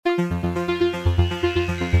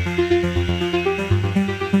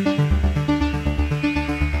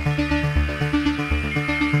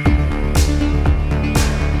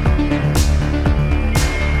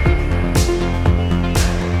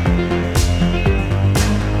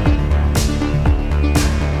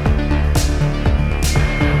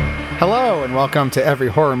Welcome to Every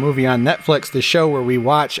Horror Movie on Netflix, the show where we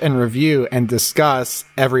watch and review and discuss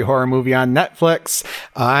every horror movie on Netflix.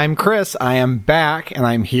 I'm Chris. I am back, and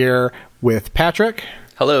I'm here with Patrick.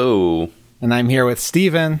 Hello. And I'm here with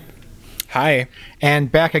Steven. Hi.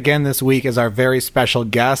 And back again this week is our very special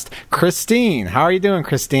guest, Christine. How are you doing,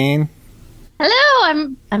 Christine?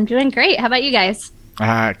 Hello. I'm doing great. How about you guys?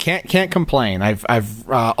 Can't complain. I've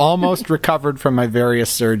almost recovered from my various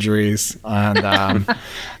surgeries, and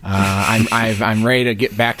I'm ready to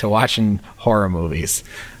get back to watching horror movies.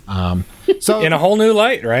 So in a whole new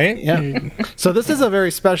light, right? Yeah. So this is a very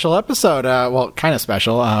special episode. Well, kind of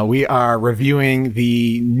special. We are reviewing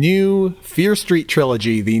the new Fear Street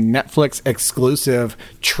trilogy, the Netflix exclusive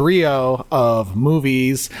trio of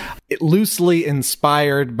movies, loosely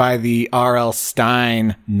inspired by the R.L.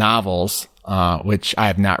 Stine novels. Which I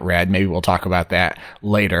have not read. Maybe we'll talk about that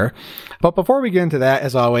later. But before we get into that,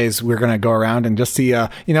 as always, we're going to go around and just see,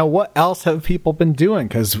 what else have people been doing?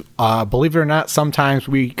 Because believe it or not, sometimes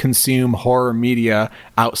we consume horror media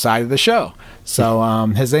outside of the show. So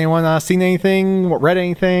has anyone seen anything, read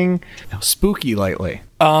anything spooky lately?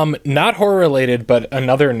 Not horror related, but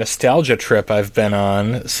another nostalgia trip I've been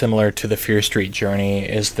on, similar to the Fear Street journey,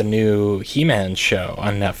 is the new He-Man show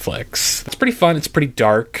on Netflix. It's pretty fun. It's pretty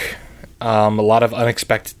dark. A lot of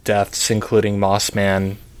unexpected deaths, including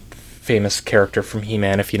Mossman, famous character from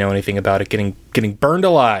He-Man, if you know anything about it, getting burned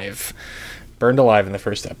alive in the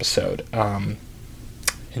first episode.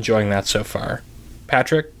 Enjoying that so far.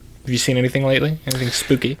 Patrick, have you seen anything lately? Anything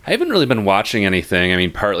spooky? I haven't really been watching anything. I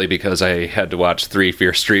mean, partly because I had to watch 3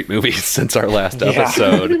 Fear Street movies since our last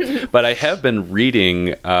episode. But I have been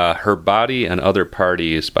reading Her Body and Other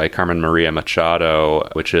Parties by Carmen Maria Machado,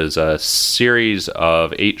 which is a series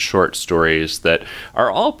of 8 short stories that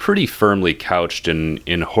are all pretty firmly couched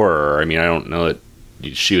in horror. I mean, I don't know that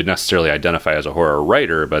she would necessarily identify as a horror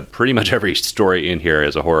writer, but pretty much every story in here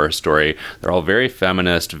is a horror story. They're all very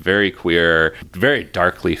feminist, very queer, very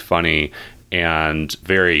darkly funny, and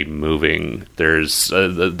very moving. There's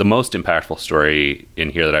the most impactful story in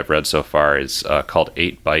here that I've read so far is called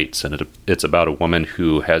 8 Bites, and it's about a woman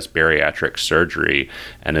who has bariatric surgery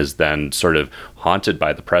and is then sort of haunted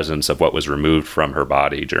by the presence of what was removed from her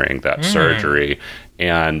body during that surgery.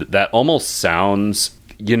 And that almost sounds,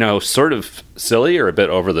 sort of silly or a bit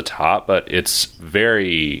over the top, but it's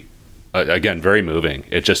very, again, very moving.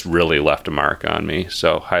 It just really left a mark on me.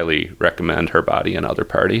 So highly recommend Her Body and Other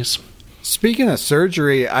Parties. Speaking of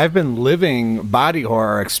surgery, I've been living body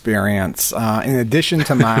horror experience. In addition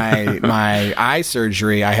to my eye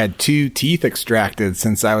surgery, I had 2 teeth extracted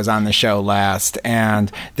since I was on the show last,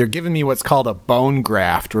 and they're giving me what's called a bone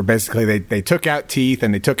graft, where basically they took out teeth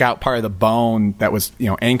and they took out part of the bone that was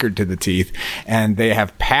anchored to the teeth, and they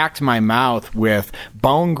have packed my mouth with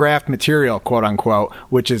bone graft material, quote unquote,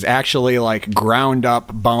 which is actually like ground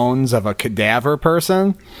up bones of a cadaver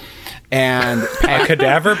person. And a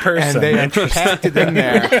cadaver person, and they packed it in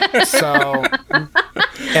there. So,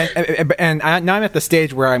 and now I'm at the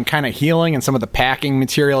stage where I'm kind of healing, and some of the packing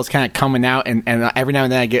material is kind of coming out, and every now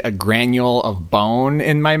and then I get a granule of bone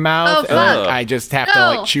in my mouth, and I just have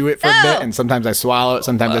to chew it for a bit, and sometimes I swallow it,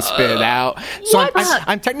 sometimes I spit it out. So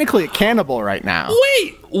I'm technically a cannibal right now.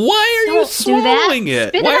 Wait. Why are you swallowing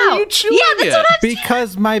it? Why are you chewing it?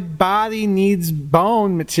 Because my body needs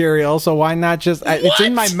bone material, so why not just... it's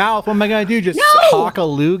in my mouth. What am I going to do? Just hawk a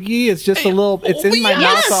loogie? It's just a little... It's in my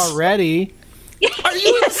mouth already. Are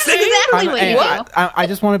you insane? Exactly what you do. I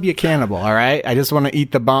just want to be a cannibal, all right? I just want to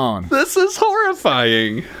eat the bone. This is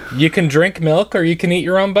horrifying. You can drink milk or you can eat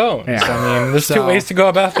your own bones. Yeah. I mean, there's 2 ways to go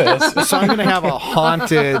about this. So I'm going to have a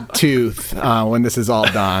haunted tooth when this is all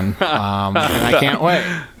done. And I can't wait.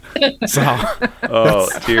 So,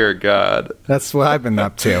 dear God. That's what I've been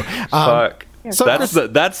up to. Fuck. So that's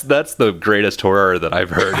the greatest horror that I've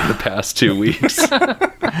heard in the past 2 weeks.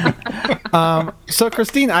 So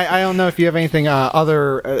Christine, I don't know if you have anything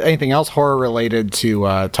else horror related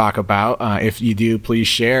to talk about. If you do, please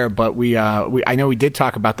share. But I know we did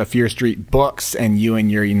talk about the Fear Street books and you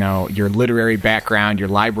and your literary background, your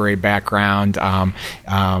library background.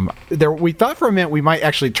 We thought for a minute we might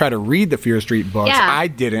actually try to read the Fear Street books. Yeah. I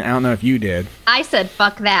didn't. I don't know if you did. I said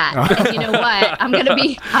fuck that. And you know what? I'm gonna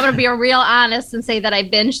be real honest and say that I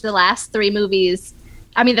binged the last 3 movies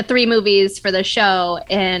the 3 movies for the show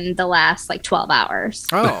in the last 12 hours.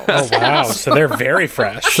 Oh, Oh, wow. So they're very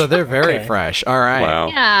fresh. so they're very Okay. fresh. All right. Wow.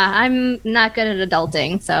 Yeah, I'm not good at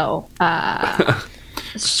adulting, so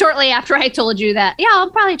shortly after I told you that,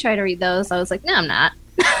 I'll probably try to read those, I was like, no, I'm not.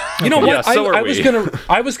 You know what? Yeah, so are I was we.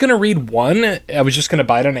 I was gonna read one. I was just gonna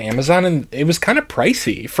buy it on Amazon, and it was kind of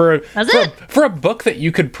pricey for a book that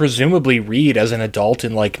you could presumably read as an adult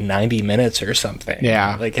in 90 minutes or something.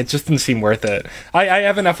 Yeah. it just didn't seem worth it. I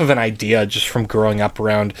have enough of an idea just from growing up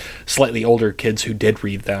around slightly older kids who did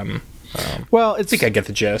read them. Well, I think I get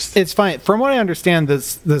the gist. It's fine. From what I understand,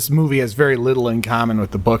 this movie has very little in common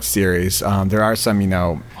with the book series. There are some,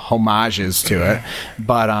 homages to it,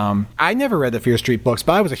 but I never read the Fear Street books,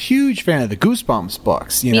 but I was a huge fan of the Goosebumps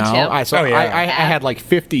books. Me too. I had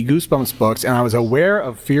 50 Goosebumps books, and I was aware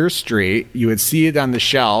of Fear Street. You would see it on the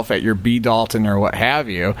shelf at your B. Dalton or what have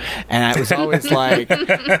you, and I was always like,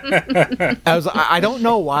 I don't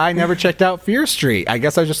know why I never checked out Fear Street. I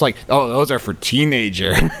guess I was just like, oh, those are for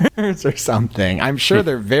teenagers or something. I'm sure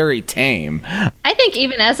they're very tame. I think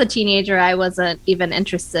even as a teenager, I wasn't even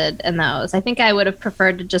interested in those. I think I would have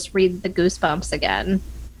preferred to just read the Goosebumps again.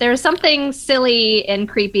 There's something silly and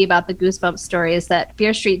creepy about the Goosebumps stories that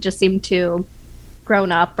Fear Street just seemed too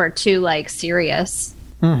grown up or too serious.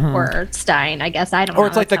 Or Stein, I guess. I don't know. Or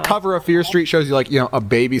it's like the cover of Fear Street shows you a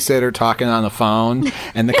babysitter talking on the phone,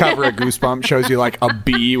 and the cover of Goosebumps shows you a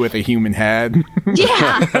bee with a human head.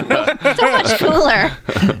 Yeah. So much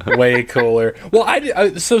cooler. Way cooler.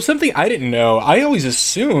 Well, so something I didn't know, I always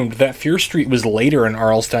assumed that Fear Street was later in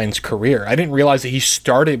R.L. Stein's career. I didn't realize that he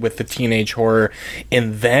started with the teenage horror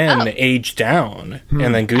and then aged down,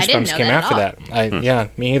 and then Goosebumps know came that after at that. Yeah,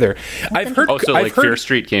 me either. I've heard. Oh, so I've heard, Fear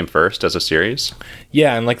Street came first as a series?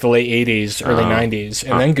 yeah, in the late 80s, early 90s,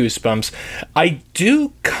 and then Goosebumps. I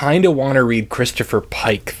do kind of want to read Christopher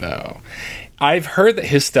Pike, though. I've heard that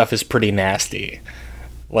his stuff is pretty nasty.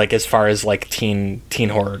 As far as teen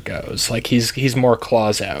horror goes, he's more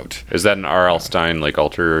claws out. Is that an R.L. Stein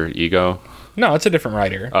alter ego? No, it's a different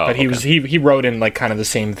writer, but he wrote in kind of the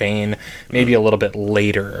same vein, maybe a little bit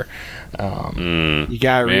later. You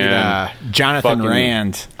gotta read Jonathan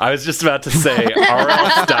Rand. I was just about to say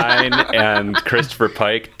R.L. Stein and Christopher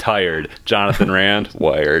Pike, tired. Jonathan Rand,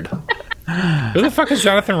 wired. Who the fuck is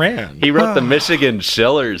Jonathan Rand? He wrote the Michigan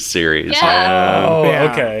Chillers series. Yeah. Oh,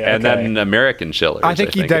 Yeah. okay. And then American Chillers. I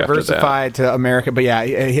think he after that. diversified to America, but yeah,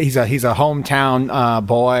 he's a hometown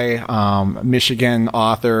boy, Michigan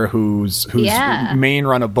author whose Yeah. main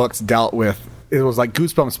run of books dealt with. It was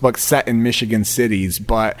Goosebumps books set in Michigan cities,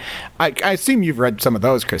 but I assume you've read some of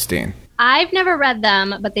those, Christine. I've never read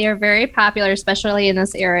them, but they are very popular, especially in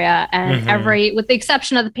this area. And with the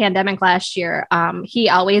exception of the pandemic last year, he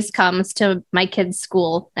always comes to my kids'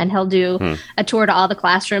 school and he'll do a tour to all the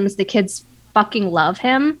classrooms. The kids fucking love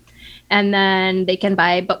him. And then they can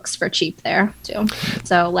buy books for cheap there too.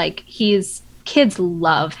 So kids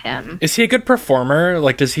love him. Is he a good performer?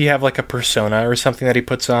 Does he have a persona or something that he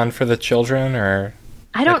puts on for the children? Or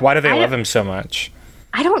I don't. why do they love him so much?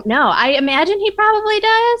 I don't know. I imagine he probably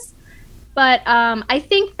does, but I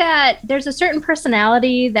think that there's a certain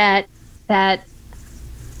personality that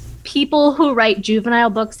people who write juvenile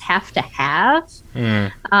books have to have,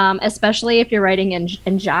 especially if you're writing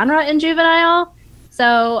in genre in juvenile.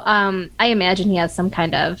 So I imagine he has some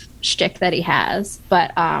kind of shtick that he has,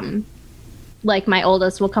 but. My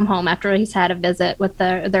oldest will come home after he's had a visit with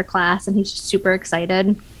their class, and he's just super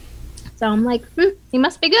excited. So I'm like, he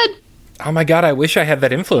must be good. Oh my god, I wish I had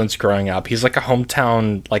that influence growing up. He's like a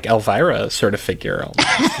hometown, Elvira sort of figure.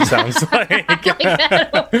 Almost, sounds like.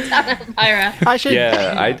 Elvira.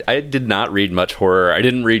 I did not read much horror. I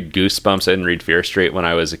didn't read Goosebumps. I didn't read Fear Street when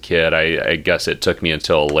I was a kid. I guess it took me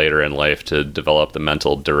until later in life to develop the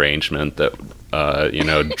mental derangement that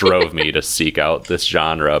drove me to seek out this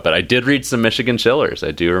genre. But I did read some Michigan Chillers.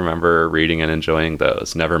 I do remember reading and enjoying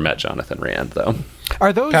those. Never met Jonathan Rand, though.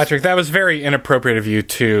 Are those Patrick, that was very inappropriate of you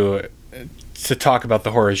to talk about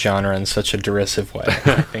the horror genre in such a derisive way.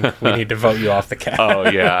 I think we need to vote you off the cast. Oh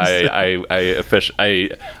yeah,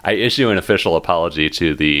 I issue an official apology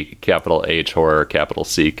to the capital H horror, capital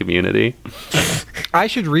C community. I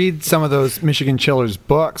should read some of those Michigan Chillers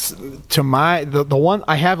books. To the one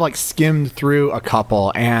I have skimmed through a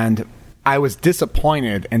couple, and I was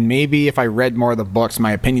disappointed, and maybe if I read more of the books,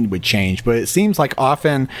 my opinion would change. But it seems like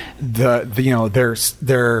often their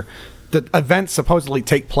the events supposedly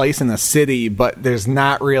take place in the city, but they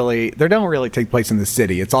don't really take place in the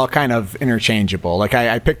city. It's all kind of interchangeable. Like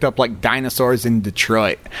I picked up like dinosaurs in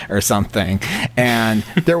Detroit or something, and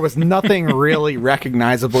there was nothing really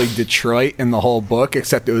recognizably Detroit in the whole book,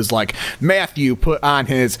 except it was like Matthew put on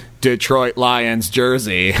his Detroit Lions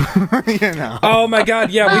jersey. Oh my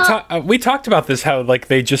god, yeah, we talked about this, how like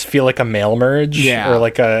they just feel like a mail merge, or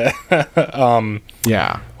like a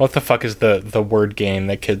what the fuck is the word game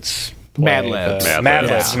that kids play? Mad Libs.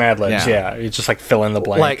 Mad Libs, yeah. You just like fill in the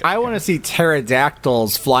blank. Like, I want to see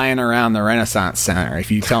pterodactyls flying around the Renaissance Center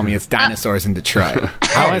if you tell me it's dinosaurs in Detroit.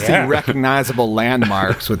 I want to see recognizable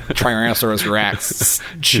landmarks with Tyrannosaurus Rex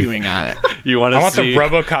chewing on it. I want the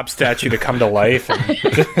RoboCop statue to come to life and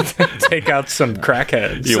take out some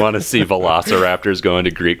crackheads. You want to see velociraptors going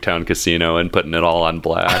to Greektown Casino and putting it all on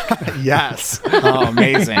black. Yes. Oh,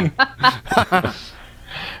 amazing.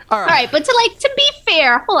 All right, but to be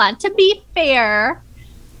fair,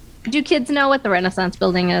 do kids know what the Renaissance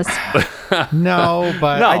building is? No,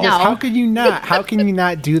 but how can you not? How can you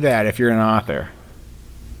not do that if you're an author?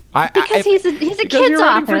 Because he's a kid's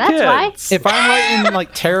author. That's why. If I'm writing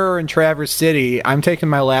like terror in Traverse City, I'm taking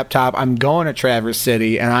my laptop, I'm going to Traverse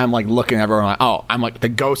City, and I'm like looking at everyone like, I'm like, the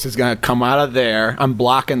ghost is gonna come out of there. I'm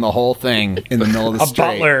blocking the whole thing in the middle of the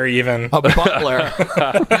street. A butler.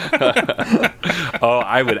 Oh,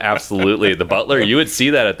 I would absolutely. The butler, you would see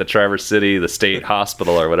that at the Traverse City, the state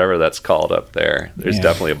hospital or whatever that's called up there. There's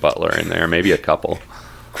definitely a butler in there, maybe a couple.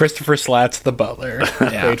 Christopher Slat's The Butler.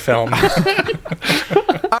 Great film. All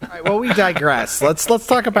right, well, we digress. Let's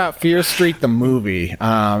talk about Fear Street, the movie.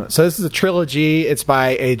 So this is a trilogy. It's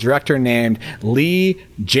by a director named Leigh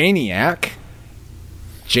Janiak.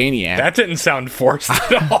 That didn't sound forced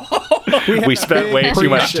at all. We spent way too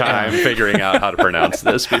much time figuring out how to pronounce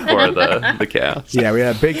this before the cast. Yeah, we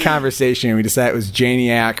had a big conversation, and we decided it was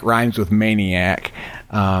Janiak, rhymes with maniac.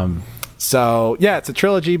 So yeah, it's a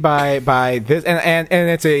trilogy by this, and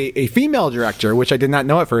it's a female director, which I did not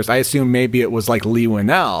know at first. I assumed maybe it was like Leigh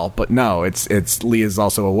Whannell, but no, it's Leigh is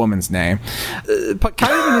also a woman's name. But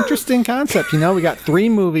kind of an interesting concept, We got 3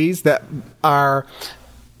 movies that are.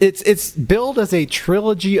 It's billed as a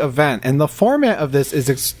trilogy event, and the format of this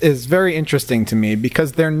is very interesting to me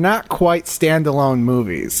because they're not quite standalone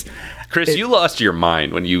movies. Chris, you lost your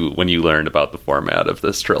mind when you learned about the format of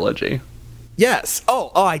this trilogy. Yes.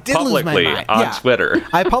 Oh, I did lose my mind. On Twitter.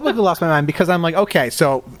 I publicly lost my mind because I'm like, okay,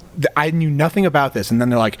 so I knew nothing about this, and then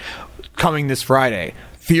they're like, coming this Friday,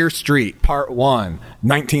 Fear Street, Part 1,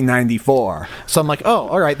 1994. So I'm like, oh,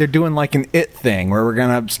 all right, they're doing like an It thing where we're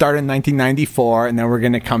going to start in 1994 and then we're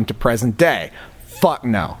going to come to present day. Fuck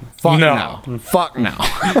no. Fuck no.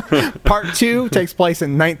 Part 2 takes place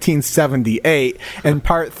in 1978, and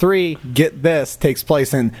Part 3, get this, takes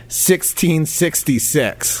place in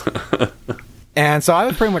 1666. And so I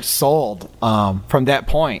was pretty much sold from that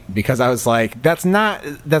point because I was like, that's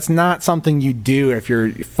not something you do if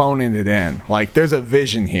you're phoning it in. Like, there's a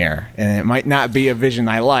vision here, and it might not be a vision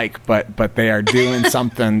I like, but they are doing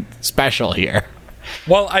something special here.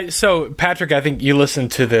 Well, so Patrick, I think you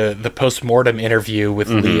listened to the post-mortem interview with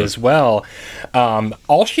Leigh as well.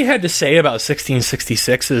 All she had to say about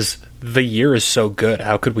 1666 is, the year is so good,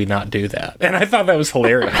 how could we not do that? And I thought that was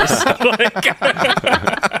hilarious.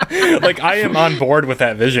 like I am on board with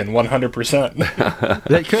that vision 100%.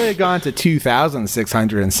 They could have gone to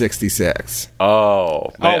 2666. Oh,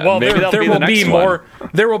 man. Well, maybe there will be more.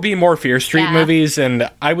 There will be more Fear Street movies, and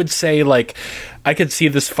I would say like I could see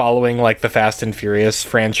this following like the Fast and Furious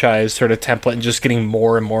franchise sort of template and just getting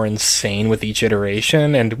more and more insane with each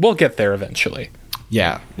iteration, and we'll get there eventually.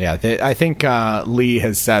 Yeah. I think Leigh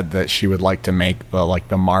has said that she would like to make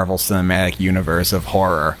the Marvel Cinematic Universe of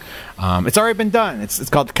horror. It's already been done. It's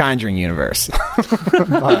called the Conjuring Universe.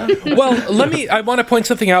 Well, I want to point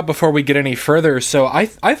something out before we get any further. So I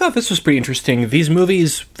thought this was pretty interesting. These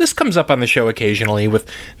movies, this comes up on the show occasionally with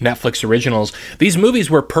Netflix originals. These movies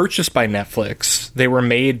were purchased by Netflix. They were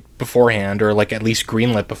made beforehand, or like at least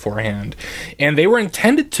greenlit beforehand, and they were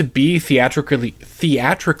intended to be theatrically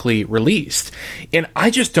released. And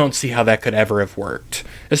I just don't see how that could ever have worked,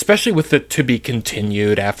 especially with the to be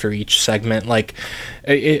continued after each segment. Like,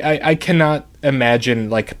 I cannot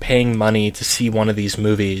imagine like paying money to see one of these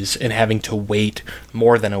movies and having to wait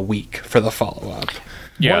more than a week for the follow-up.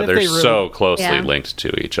 Yeah, they're so closely linked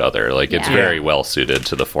to each other. Like, it's very well suited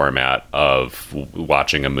to the format of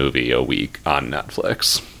watching a movie a week on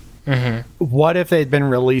Netflix. What if they'd been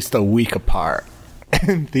released a week apart?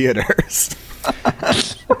 in theaters.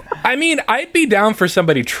 I mean, I'd be down for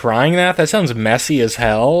somebody trying that. That sounds messy as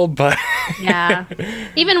hell, but Yeah.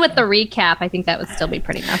 Even with the recap, I think that would still be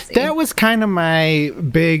pretty messy. That was kind of my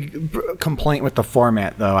big complaint with the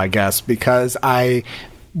format, though, I guess, because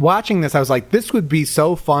watching this, I was like, this would be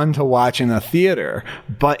so fun to watch in a theater,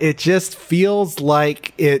 but it just feels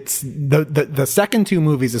like it's the second two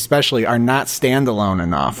movies especially are not standalone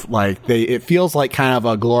enough. Like it feels like kind of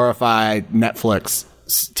a glorified Netflix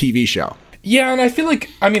TV show. yeah, and I feel like,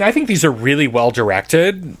 I mean, I think these are really well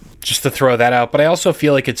directed, just to throw that out, but I also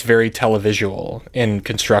feel like it's very televisual in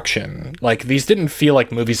construction. Like, these didn't feel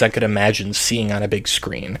like movies I could imagine seeing on a big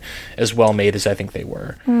screen, as well made as I think they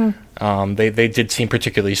were. They did seem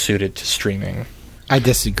particularly suited to streaming. I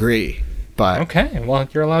disagree, but Okay, well,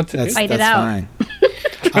 you're allowed to do that. Fight it that's out. fine.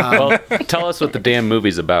 Well, tell us what the damn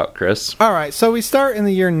movie's about, Chris. All right, so we start in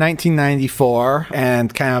the year 1994,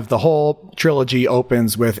 and kind of the whole trilogy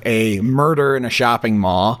opens with a murder in a shopping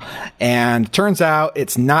mall. And turns out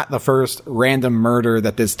it's not the first random murder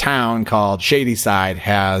that this town called Shadyside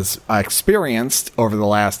has experienced over the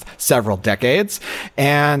last several decades.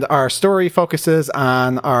 And our story focuses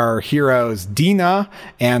on our heroes, Dina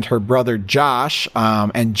and her brother, Josh.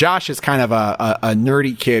 And Josh is kind of a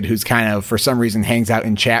nerdy kid who's kind of, for some reason, hangs out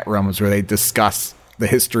in chat rooms where they discuss the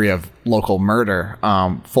history of local murder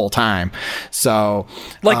full time. So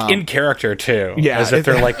Like, in character, too. yeah, As if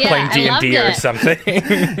they're, like, Yeah, playing I loved D&D or it.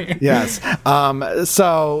 something. yes.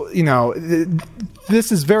 So, you know,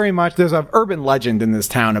 this is very much, there's an urban legend in this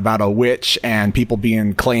town about a witch and people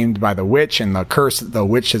being claimed by the witch and the curse that the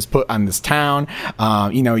witch has put on this town.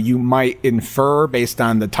 You know, you might infer based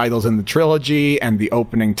on the titles in the trilogy and the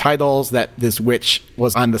opening titles that this witch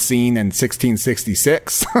was on the scene in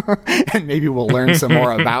 1666. And maybe we'll learn some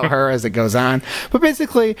more about her as it goes on. But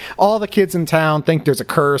basically, all the kids in town think there's a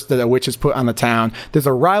curse that a witch has put on the town. There's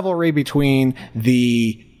a rivalry between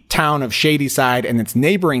the town of Shadyside and its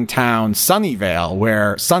neighboring town, Sunnyvale,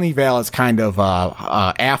 where Sunnyvale is kind of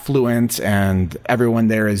affluent and everyone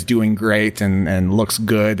there is doing great and looks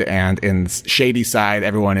good. And in Shadyside,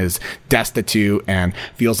 everyone is destitute and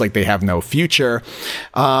feels like they have no future.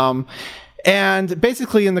 And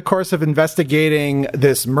basically, in the course of investigating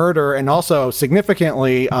this murder, and also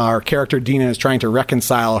significantly, our character Dina is trying to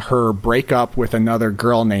reconcile her breakup with another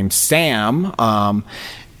girl named Sam.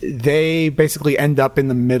 They basically end up in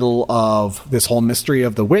the middle of this whole mystery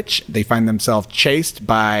of the witch. They find themselves chased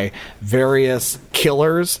by various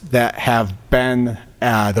killers that have been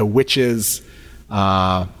the witch's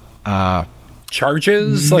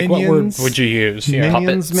Charges? Like, what word Minions? would you use? Yeah.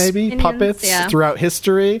 minions, Puppets. maybe Minions, puppets yeah. throughout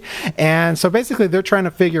history. And so basically they're trying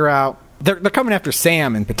to figure out, they're coming after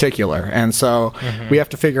Sam in particular. And so we have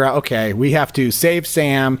to figure out, okay, we have to save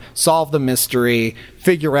Sam, solve the mystery,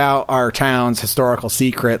 figure out our town's historical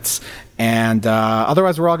secrets, and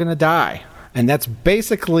otherwise we're all going to die. And that's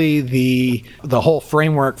basically the whole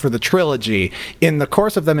framework for the trilogy. In the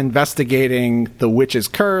course of them investigating the witch's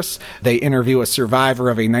curse, they interview a survivor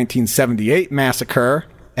of a 1978 massacre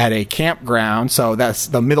at a campground. So that's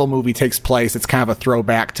the middle movie takes place. It's kind of a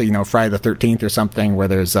throwback to, you know, Friday the 13th or something, where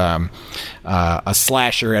there's a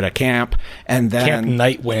slasher at a camp, and then Camp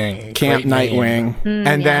Nightwing. Camp Great name. Nightwing.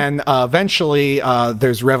 And then eventually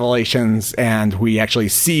there's revelations, and we actually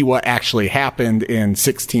see what actually happened in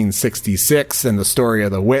 1666 and the story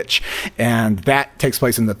of the witch. And that takes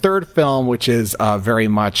place in the third film, which is very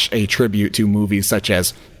much a tribute to movies such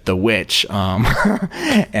as The Witch,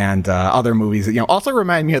 and other movies that, you know, also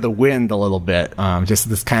remind me of The Wind a little bit. Just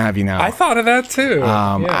this kind of, you know, I thought of that, too.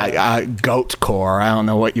 Yeah. goat core. I don't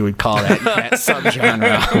know what you would call that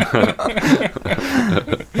subgenre.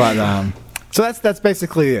 But so that's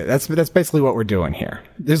basically it. That's basically what we're doing here.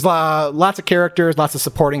 There's lots of characters, lots of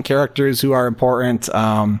supporting characters who are important.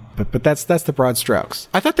 But that's the broad strokes.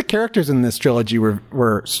 I thought the characters in this trilogy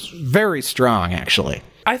were very strong, actually.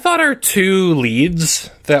 I thought our two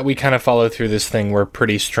leads that we kind of followed through this thing were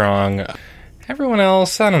pretty strong. Everyone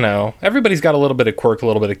else, I don't know. Everybody's got a little bit of quirk, a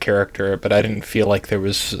little bit of character, but I didn't feel like there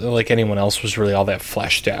was, like, anyone else was really all that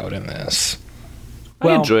fleshed out in this.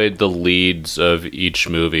 I enjoyed the leads of each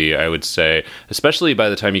movie, I would say. Especially by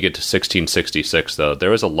the time you get to 1666, though.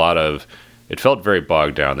 There was a lot of... It felt very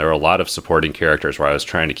bogged down. There were a lot of supporting characters where I was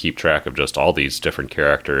trying to keep track of just all these different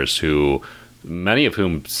characters who... Many of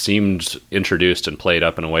whom seemed introduced and played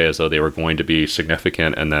up in a way as though they were going to be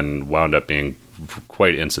significant and then wound up being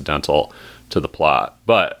quite incidental to the plot.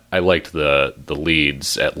 But I liked the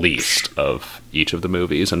leads, at least, of each of the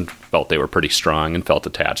movies and felt they were pretty strong and felt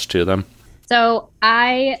attached to them. So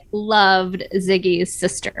I loved Ziggy's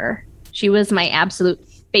sister. She was my absolute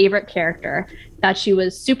favorite character. Thought she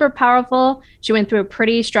was super powerful. She went through a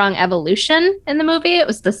pretty strong evolution in the movie. It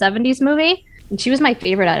was the 70s movie, and she was my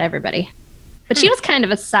favorite out of everybody. But she was kind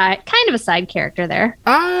of a side character there.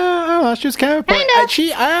 I don't know. She was kind of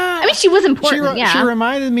I mean, she was important. She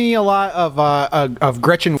reminded me a lot of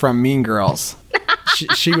Gretchen from Mean Girls.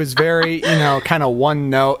 she was very, kind of one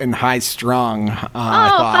note and high strung.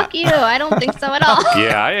 Fuck you! I don't think so at all.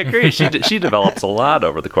 Yeah, I agree. She develops a lot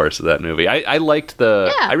over the course of that movie. I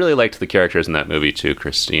really liked the characters in that movie too,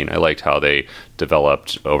 Christine. I liked how they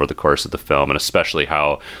developed over the course of the film, and especially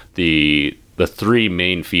how the three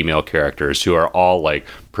main female characters, who are all like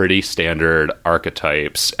pretty standard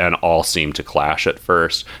archetypes and all seem to clash at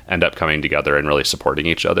first, end up coming together and really supporting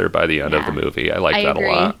each other by the end of the movie. I like that agree.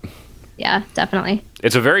 a lot. Yeah, definitely.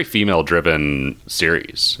 It's a very female-driven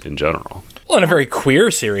series in general. Well, and a very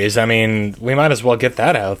queer series. I mean, we might as well get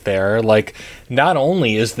that out there. Like, not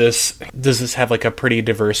only does this have like a pretty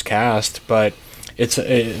diverse cast, but it's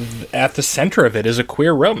at the center of it is a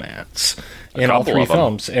queer romance in all three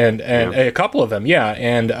films, and a couple of them,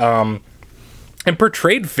 and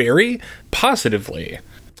portrayed very positively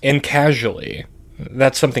and casually.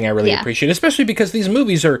 That's something I really appreciate, especially because these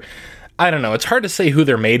movies are, I don't know, it's hard to say who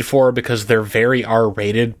they're made for because they're very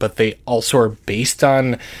R-rated, but they also are based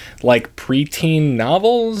on like preteen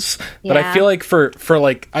novels. But I feel like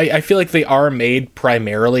I feel like they are made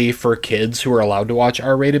primarily for kids who are allowed to watch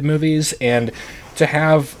R-rated movies, and to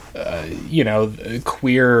have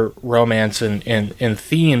queer romance and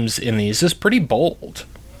themes in these is pretty bold.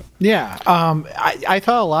 Yeah, I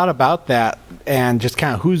thought a lot about that and just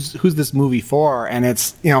kind of who's this movie for, and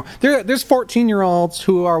it's there's 14-year-olds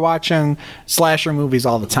who are watching slasher movies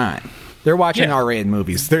all the time. They're watching R-rated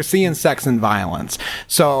movies. They're seeing sex and violence.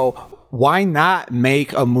 So why not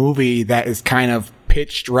make a movie that is kind of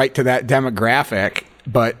pitched right to that demographic,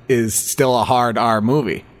 but is still a hard R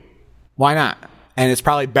movie? Why not? And it's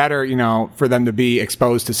probably better, for them to be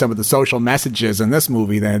exposed to some of the social messages in this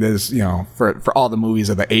movie than it is, for all the movies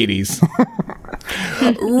of the 80s.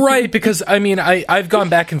 Right, because, I mean, I've gone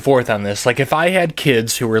back and forth on this. Like, if I had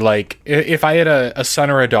kids who were like, if I had a son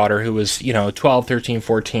or a daughter who was, 12, 13,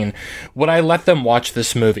 14, would I let them watch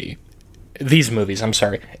this movie? These movies, I'm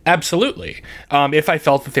sorry. Absolutely. If I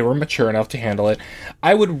felt that they were mature enough to handle it,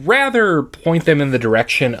 I would rather point them in the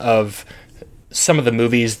direction of some of the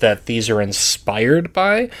movies that these are inspired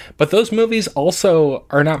by, but those movies also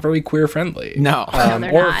are not very queer friendly. No. Or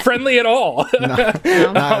not. Friendly at all. No, not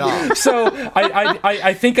at all. So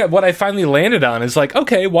I think what I finally landed on is like,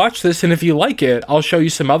 okay, watch this, and if you like it, I'll show you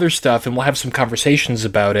some other stuff, and we'll have some conversations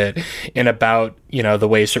about it, and about, the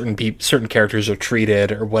way certain characters are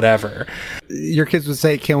treated or whatever. Your kids would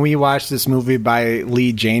say, can we watch this movie by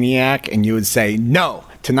Lee Janiak? And you would say, no.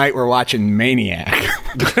 Tonight we're watching Maniac.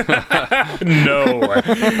 No.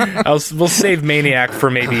 We'll save Maniac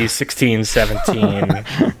for maybe 16, 17,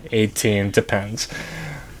 18, depends.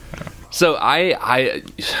 So I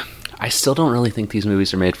still don't really think these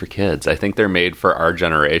movies are made for kids. I think they're made for our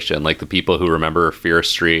generation, like the people who remember Fear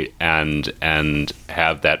Street and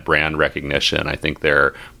have that brand recognition. I think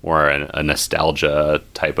they're more a nostalgia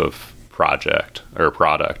type of project or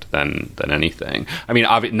product than anything. I mean,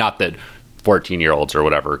 not that 14-year-olds or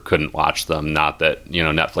whatever couldn't watch them. Not that,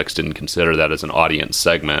 Netflix didn't consider that as an audience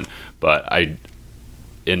segment, but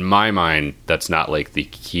in my mind, that's not like the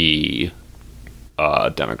key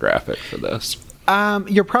demographic for this.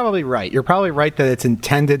 You're probably right. You're probably right that it's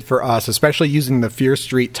intended for us, especially using the Fear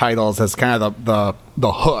Street titles as kind of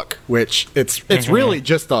the hook, which it's really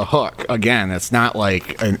just a hook. Again, it's not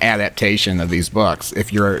like an adaptation of these books.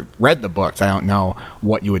 If you read the books, I don't know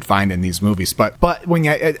what you would find in these movies, but when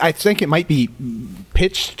I think it might be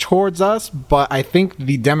pitched towards us, but I think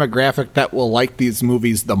the demographic that will like these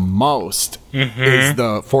movies the most is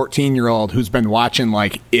the 14-year-old who's been watching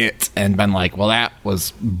like It and been like, well, that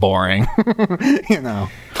was boring.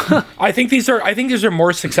 I think these are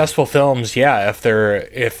more successful films, if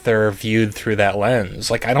they're viewed through that lens.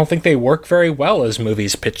 Like, I don't think they work very well as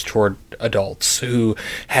movies pitched toward adults who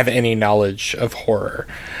have any knowledge of horror.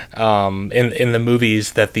 In the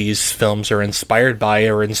movies that these films are inspired by,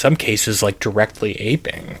 or in some cases, like directly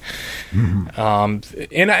aping. And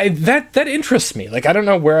that interests me. Like, I don't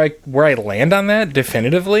know where I land on that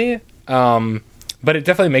definitively. But it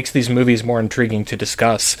definitely makes these movies more intriguing to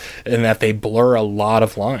discuss in that they blur a lot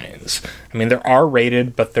of lines. I mean, they're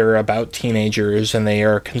R-rated, but they're about teenagers, and they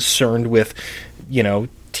are concerned with,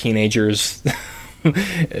 teenagers'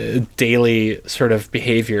 daily sort of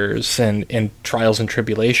behaviors and trials and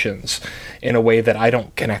tribulations in a way that I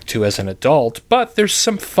don't connect to as an adult. But there's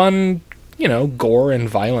some fun, gore and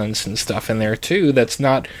violence and stuff in there, too, that's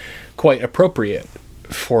not quite appropriate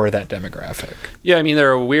for that demographic. Yeah, I mean,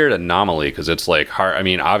 they're a weird anomaly because it's like hard. I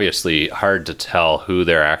mean, obviously hard to tell who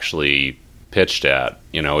they're actually pitched at.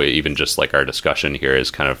 You know, even just like our discussion here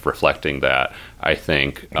is kind of reflecting that, I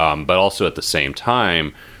think. But also at the same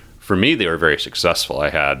time, for me, they were very successful. I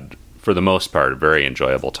had, for the most part, a very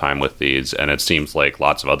enjoyable time with these, and it seems like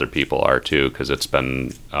lots of other people are too, because it's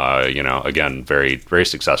been, again, very, very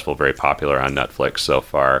successful, very popular on Netflix so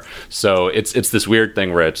far. So it's this weird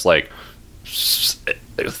thing where it's like,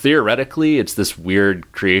 theoretically, it's this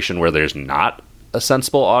weird creation where there's not a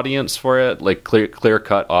sensible audience for it, like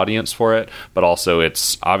clear-cut audience for it, but also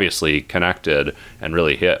it's obviously connected and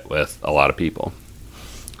really hit with a lot of people.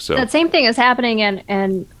 So that same thing is happening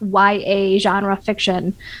in YA genre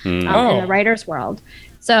fiction in the writer's world.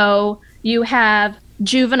 So you have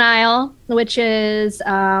juvenile, which is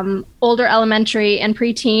older elementary and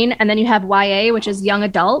preteen, and then you have YA, which is young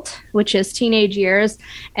adult, which is teenage years,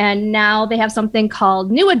 and now they have something called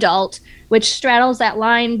new adult, which straddles that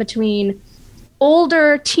line between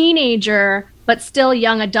older teenager but still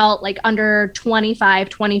young adult, like under 25,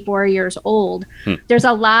 24 years old. There's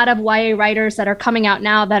a lot of YA writers that are coming out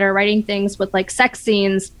now that are writing things with like sex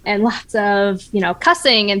scenes and lots of,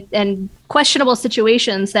 cussing and questionable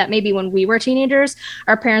situations that maybe when we were teenagers,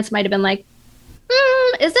 our parents might have been like,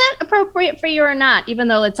 is that appropriate for you or not? Even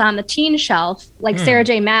though it's on the teen shelf, like Sarah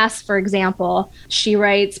J. Maas, for example, she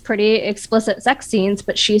writes pretty explicit sex scenes,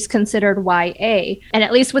 but she's considered YA. And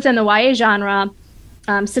at least within the YA genre,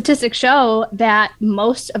 statistics show that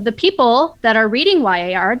most of the people that are reading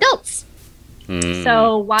YA are adults.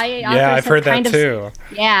 So YA authors I've heard that too.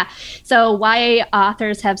 Yeah. So YA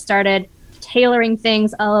authors have started tailoring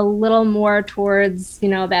things a little more towards,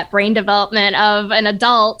 that brain development of an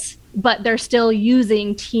adult, but they're still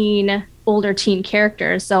using older teen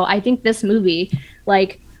characters. So I think this movie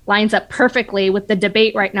lines up perfectly with the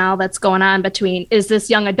debate right now that's going on between, is this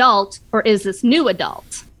young adult or is this new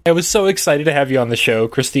adult? I was so excited to have you on the show,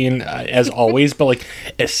 Christine, as always, but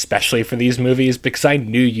especially for these movies, because I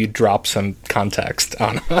knew you'd drop some context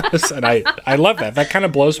on us, and I love that. That kind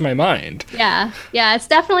of blows my mind. Yeah, it's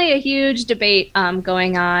definitely a huge debate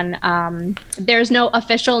going on. There's no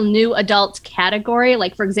official new adult category.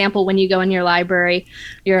 Like, for example, when you go in your library,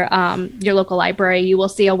 your local library, you will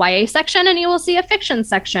see a YA section and you will see a fiction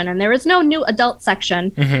section, and there is no new adult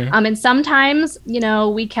section. And sometimes,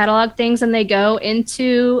 we catalog things and they go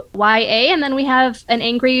into YA, and then we have an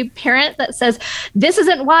angry parent that says, this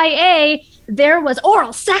isn't YA, there was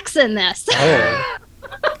oral sex in this.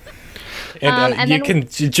 And you can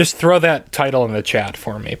just throw that title in the chat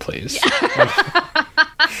for me, please.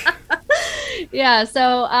 Yeah,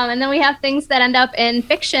 so and then we have things that end up in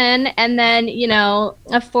fiction, and then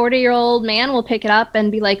a 40-year-old man will pick it up and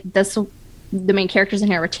be like, the main characters in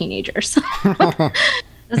here were teenagers.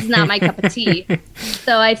 This is not my cup of tea.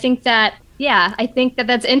 So I think that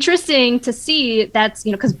that's interesting to see. That's,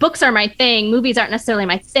 because books are my thing. Movies aren't necessarily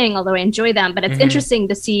my thing, although I enjoy them. But it's interesting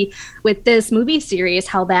to see with this movie series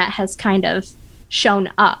how that has kind of shown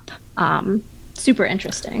up. Super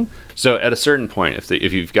interesting. So at a certain point,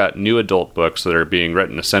 if you've got new adult books that are being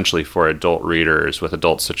written essentially for adult readers with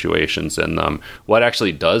adult situations in them, what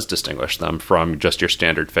actually does distinguish them from just your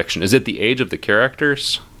standard fiction? Is it the age of the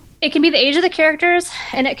characters? It can be the age of the characters,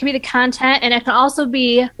 and it can be the content, and it can also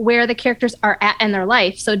be where the characters are at in their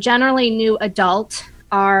life. So generally, new adult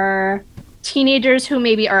are teenagers who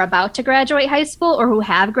maybe are about to graduate high school or who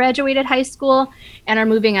have graduated high school and are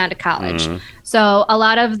moving on to college. So a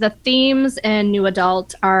lot of the themes in new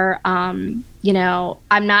adult are, I'm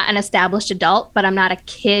not an established adult, but I'm not a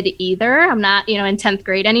kid either. I'm not, in 10th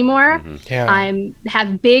grade anymore. I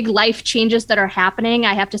have big life changes that are happening.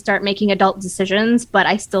 I have to start making adult decisions, but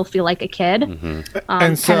I still feel like a kid.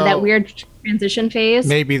 And so kind of that weird transition phase.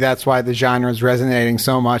 Maybe that's why the genre is resonating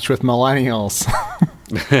so much with millennials.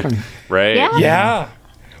 Right. Yeah.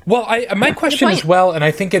 Well, my question as well, and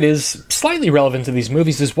I think it is slightly relevant to these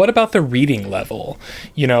movies, is what about the reading level?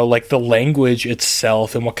 Like the language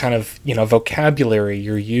itself and what kind of, vocabulary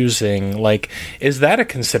you're using. Like, is that a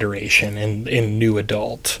consideration in new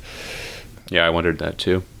adult? Yeah, I wondered that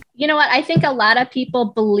too. You know what? I think a lot of people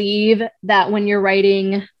believe that when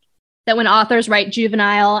authors write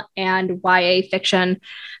juvenile and YA fiction,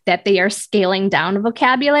 that they are scaling down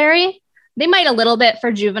vocabulary. They might a little bit for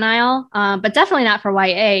juvenile, but definitely not for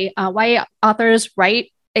YA. YA authors write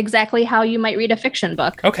exactly how you might read a fiction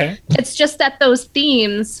book. Okay. It's just that those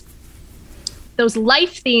themes, those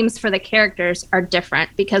life themes for the characters are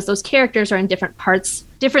different because those characters are in different parts,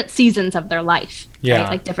 different seasons of their life. Yeah.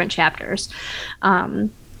 Right? Like different chapters.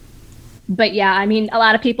 But yeah, I mean, a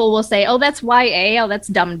lot of people will say, oh, that's YA. Oh, that's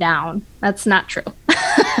dumbed down. That's not true.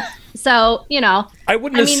 So, I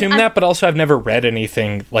wouldn't assume that, but also I've never read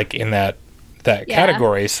anything like in that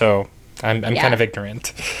category, so I'm kind of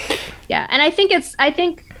ignorant. Yeah, and I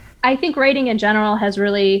think writing in general has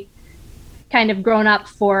really kind of grown up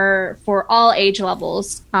for all age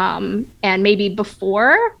levels. And maybe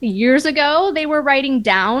before, years ago, they were writing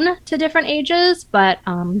down to different ages, but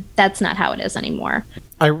that's not how it is anymore.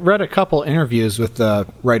 I read a couple interviews with the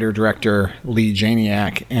writer-director Leigh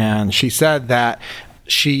Janiak, and she said that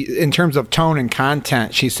in terms of tone and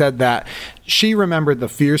content, she said that she remembered the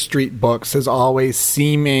Fear Street books as always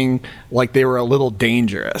seeming like they were a little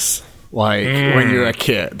dangerous. When you're a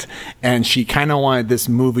kid. And she kind of wanted this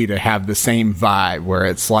movie to have the same vibe, where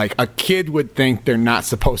it's like a kid would think they're not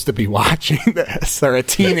supposed to be watching this, or a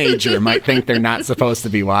teenager might think they're not supposed to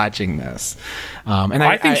be watching this. And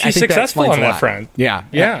I think she's successful on that front. Yeah.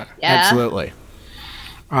 Absolutely.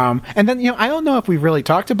 And then, I don't know if we've really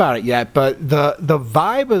talked about it yet, but the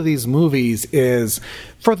vibe of these movies is,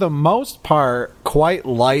 for the most part, quite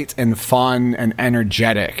light and fun and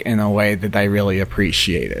energetic in a way that I really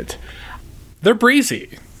appreciated. They're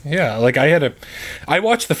breezy. Yeah, like I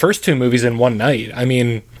watched the first two movies in one night. I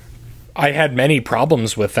mean, I had many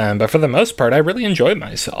problems with them, but for the most part, I really enjoyed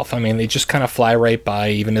myself. I mean, they just kind of fly right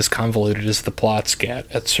by, even as convoluted as the plots get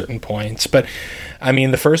at certain points. But, I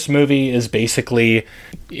mean, the first movie is basically,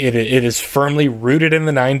 it is firmly rooted in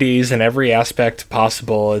the 90s in every aspect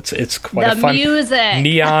possible. It's quite a fun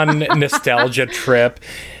neon nostalgia trip.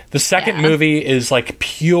 The second movie is like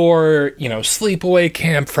pure, sleepaway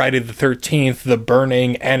camp, Friday the 13th, the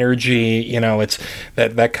burning energy, it's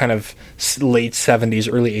that kind of late 70s,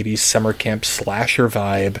 early 80s summer camp slasher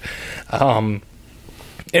vibe.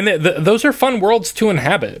 And those are fun worlds to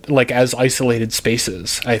inhabit, like as isolated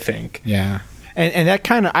spaces, I think. Yeah. And that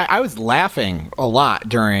kind of, I was laughing a lot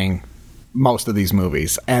during most of these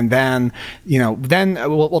movies. And then,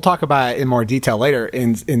 we'll talk about it in more detail later.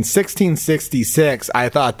 In 1666, I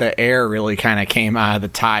thought the air really kind of came out of the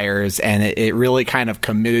tires, and it really kind of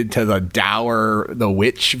committed to the dour, the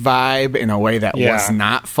witch vibe in a way that was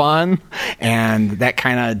not fun. And that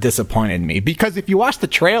kind of disappointed me, because if you watch the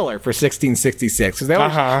trailer for 1666, they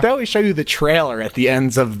always show you the trailer at the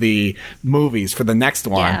ends of the movies for the next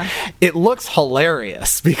one. It looks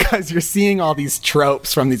hilarious because you're seeing all these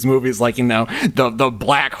tropes from these movies, like, the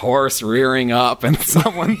black horse rearing up and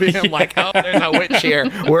someone being like, oh, there's a witch here,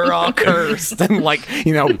 we're all cursed,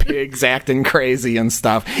 and pigs acting crazy and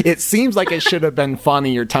stuff. It seems like it should have been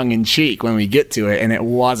funny or tongue-in-cheek when we get to it, and it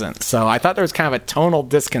wasn't. So I thought there was kind of a tonal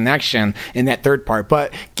disconnection in that third part.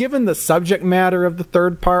 But given the subject matter of the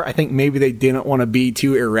third part, I think maybe they didn't want to be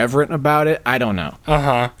too irreverent about it. I don't know.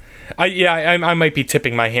 I might be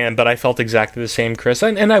tipping my hand, but I felt exactly the same, Chris.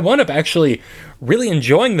 And I wound up actually really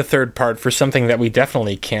enjoying the third part for something that we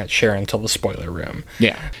definitely can't share until the spoiler room.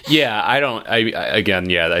 Yeah,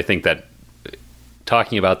 I think that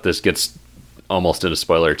talking about this gets almost into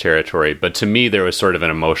spoiler territory, but to me there was sort of an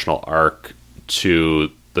emotional arc to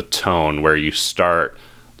the tone where you start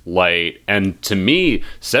light, and to me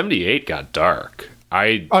 78 got dark.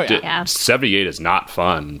 78 is not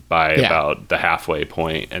fun by about the halfway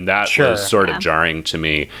point, and that was sort of jarring to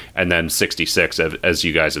me. And then 66, as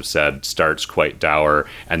you guys have said, starts quite dour,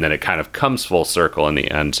 and then it kind of comes full circle in the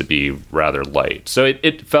end to be rather light. So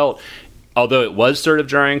it felt, although it was sort of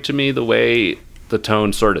jarring to me, the way the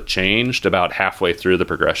tone sort of changed about halfway through the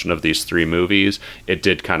progression of these three movies, it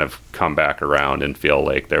did kind of come back around and feel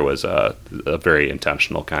like there was a very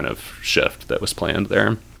intentional kind of shift that was planned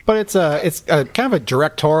there. But it's a kind of a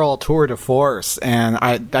directorial tour de force, and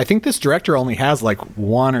I think this director only has like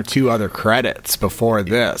one or two other credits before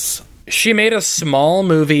this. She made a small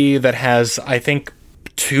movie that has, I think,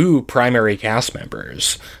 2 primary cast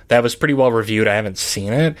members. That was pretty well reviewed. I haven't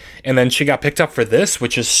seen it. And then she got picked up for this,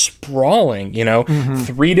 which is sprawling,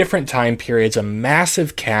 3 different time periods, a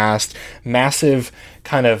massive cast, massive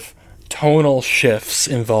kind of tonal shifts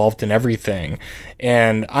involved in everything.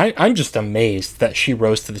 And I'm just amazed that she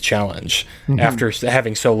rose to the challenge after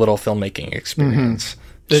having so little filmmaking experience.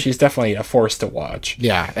 She's definitely a force to watch.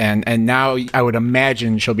 Yeah, and now I would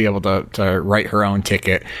imagine she'll be able to write her own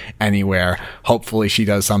ticket anywhere. Hopefully she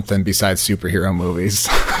does something besides superhero movies.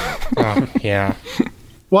 Yeah.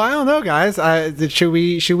 Well, I don't know, guys. Should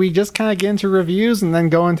we just kind of get into reviews and then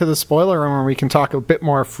go into the spoiler room where we can talk a bit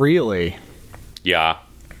more freely? Yeah.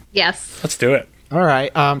 Yes. Let's do it. All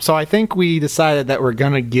right. So I think we decided that we're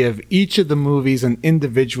going to give each of the movies an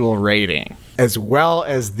individual rating, as well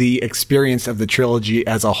as the experience of the trilogy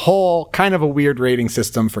as a whole. Kind of a weird rating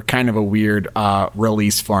system for kind of a weird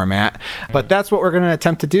release format. But that's what we're going to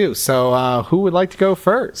attempt to do. So who would like to go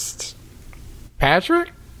first?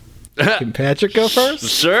 Patrick? Can Patrick go first?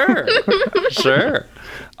 Sure.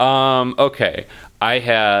 Okay. I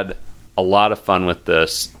had a lot of fun with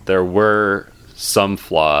this. There were some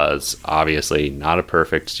flaws. Obviously, not a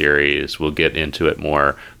perfect series. We'll get into it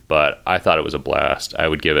more, but I thought it was a blast. I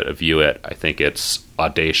would give it a view it. I think it's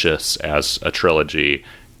audacious as a trilogy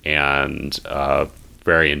and a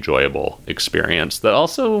very enjoyable experience that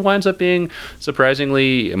also winds up being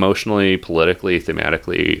surprisingly emotionally, politically,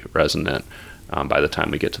 thematically resonant by the time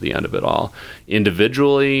we get to the end of it all.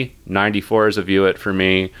 Individually, 94 is a view it for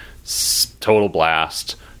me. Total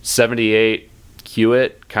blast. 78, cue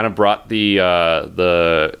it. Kind of brought the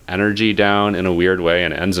energy down in a weird way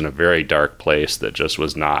and ends in a very dark place that just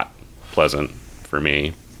was not pleasant for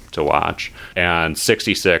me to watch. And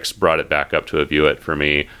 66 brought it back up to a view it for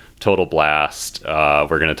me. Total blast. We're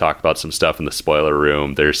going to talk about some stuff in the spoiler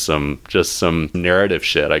room. There's some narrative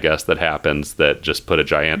shit, I guess, that happens that just put a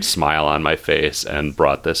giant smile on my face and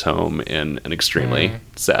brought this home in an extremely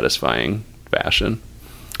satisfying fashion.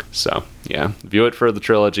 So, yeah, view it for the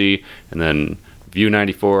trilogy, and then view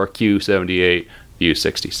 94, Q 78, view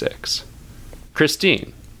 66.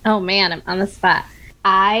 Christine. Oh, man, I'm on the spot.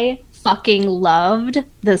 I fucking loved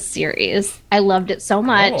this series. I loved it so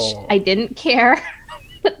much. I didn't care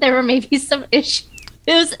that there were maybe some issues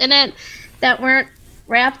in it that weren't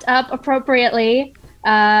wrapped up appropriately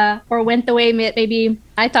or went the way maybe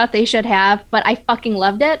I thought they should have, but I fucking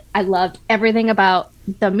loved it. I loved everything about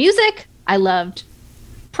the music. I loved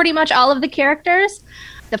pretty much all of the characters.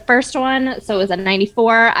 The first one, so it was a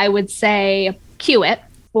 94, I would say cue it.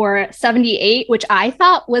 For 78, which I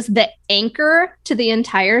thought was the anchor to the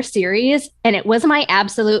entire series, and it was my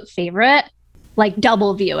absolute favorite. Like,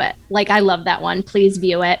 double view it. Like, I love that one. Please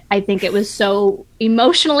view it. I think it was so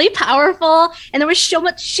emotionally powerful, and there was so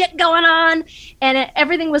much shit going on, and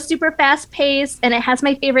everything was super fast paced, and it has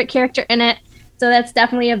my favorite character in it. So that's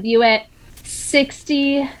definitely a view it.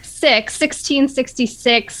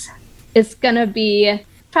 1666 is gonna be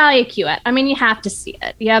probably a cue it. I mean, you have to see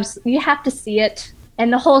it. You have to see it.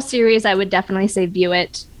 And the whole series, I would definitely say view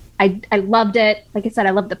it. I loved it. Like I said,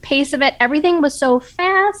 I loved the pace of it. Everything was so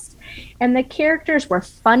fast, and the characters were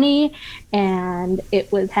funny, and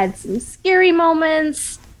had some scary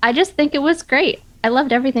moments. I just think it was great. I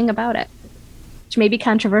loved everything about it, which may be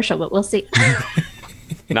controversial, but we'll see.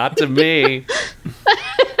 Not to me.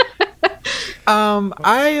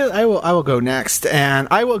 I will go next, and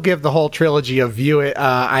I will give the whole trilogy a view it.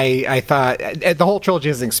 I thought the whole trilogy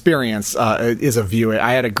as an experience is a view it.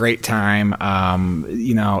 I had a great time.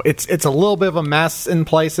 It's a little bit of a mess in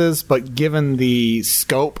places, but given the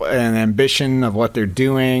scope and ambition of what they're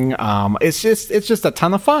doing, it's just a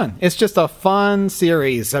ton of fun. It's just a fun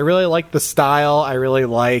series. I really liked the style. I really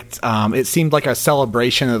liked. It seemed like a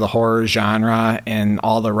celebration of the horror genre in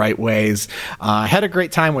all the right ways. I had a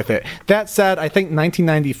great time with it. That said, I think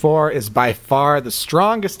 1994 is by far the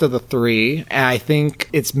strongest of the three, and I think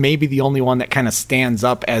it's maybe the only one that kind of stands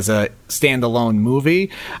up as a standalone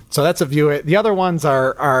movie. So that's a view it. The other ones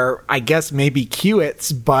are I guess, maybe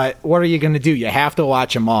cue-its, but what are you going to do? You have to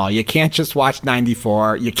watch them all. You can't just watch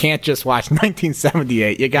 94. You can't just watch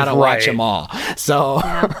 1978. You got to watch them all. So,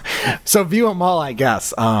 so view them all, I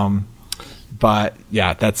guess. But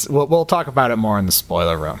yeah, we'll talk about it more in the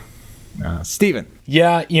spoiler room. Steven.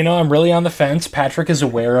 Yeah, I'm really on the fence. Patrick is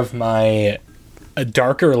aware of my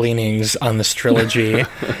darker leanings on this trilogy.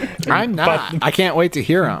 I'm not. I can't wait to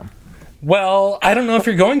hear them. Well, I don't know if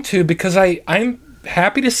you're going to, because I'm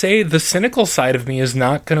happy to say the cynical side of me is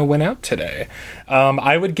not going to win out today.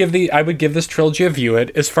 I would give this trilogy a view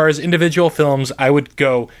it. As far as individual films, I would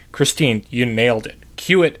go, Christine, you nailed it.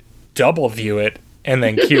 Cue it, double view it, and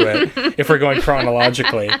then cue it. If we're going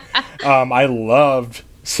chronologically, I loved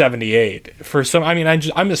 78 for some. I mean,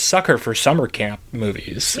 I'm a sucker for summer camp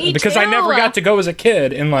movies because I never got to go as a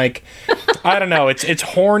kid, and like, I don't know, it's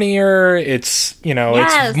hornier, it's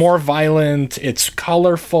it's more violent, it's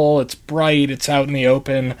colorful, it's bright, it's out in the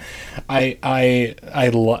open. I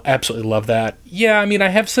absolutely love that. Yeah, I mean, I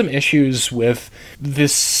have some issues with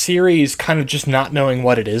this series kind of just not knowing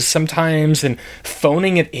what it is sometimes and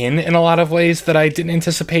phoning it in a lot of ways that I didn't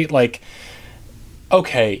anticipate. Like,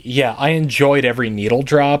 okay, yeah, I enjoyed every needle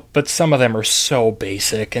drop, but some of them are so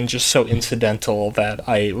basic and just so incidental that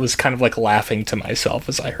I was kind of like laughing to myself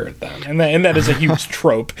as I heard them. And that is a huge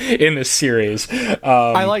trope in this series.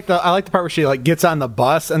 I like the part where she like gets on the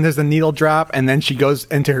bus and there's a needle drop, and then she goes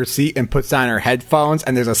into her seat and puts on her headphones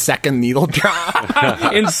and there's a second needle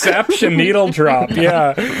drop. Inception needle drop.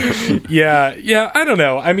 Yeah. I don't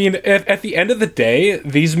know. I mean, at the end of the day,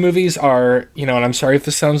 these movies are, and I'm sorry if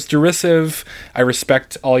this sounds derisive, I respect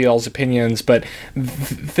respect all y'all's opinions, but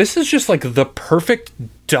this is just like the perfect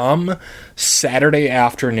dumb Saturday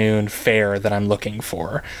afternoon fare that I'm looking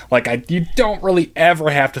for. Like, you don't really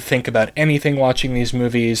ever have to think about anything watching these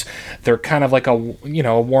movies. They're kind of like a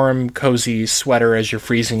warm, cozy sweater as you're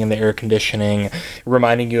freezing in the air conditioning,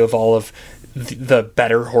 reminding you of all of the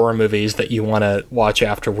better horror movies that you want to watch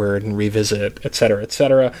afterward and revisit, etc.,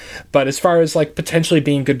 etc. But as far as like potentially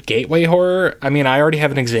being good gateway horror, I mean, I already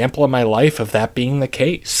have an example in my life of that being the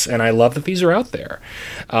case, and I love that these are out there,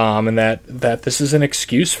 and that this is an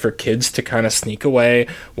excuse for kids to kind of sneak away,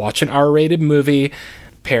 watch an R-rated movie.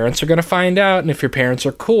 Parents are going to find out, and if your parents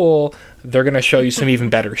are cool, they're going to show you some even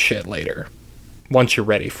better shit later, once you're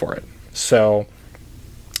ready for it. So,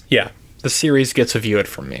 yeah, the series gets a view it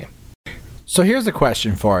from me. So here's a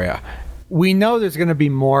question for you. We know there's going to be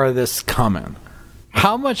more of this coming.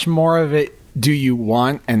 How much more of it do you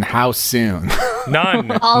want, and how soon?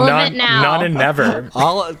 None. All of it now. None and never.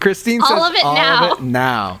 Christine says all of it now. Of it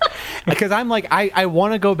now. Because I'm like, I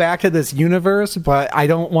want to go back to this universe, but I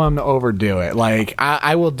don't want them to overdo it. Like,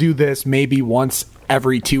 I will do this maybe once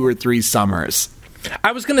every 2 or 3 summers.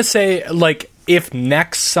 I was going to say, like, if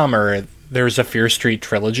next summer there's a Fear Street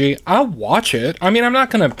trilogy, I'll watch it. I mean, I'm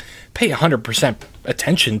not going to pay 100%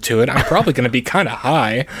 attention to it. I'm probably going to be kind of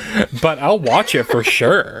high, but I'll watch it for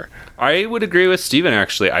sure. I would agree with Steven,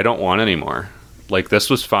 actually. I don't want any more. Like, this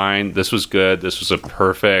was fine. This was good. This was a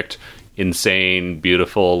perfect, insane,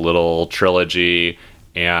 beautiful little trilogy.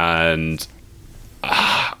 And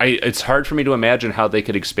it's hard for me to imagine how they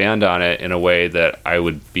could expand on it in a way that I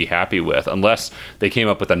would be happy with, unless they came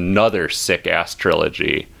up with another sick-ass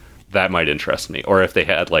trilogy. That might interest me. Or if they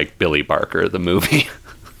had, like, Billy Barker, the movie.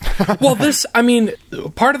 Well,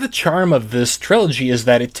 part of the charm of this trilogy is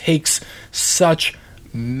that it takes such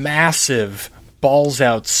massive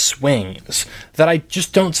balls-out swings that I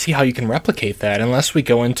just don't see how you can replicate that unless we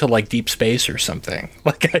go into, like, deep space or something.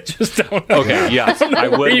 Like, I just don't know. Okay, yes, I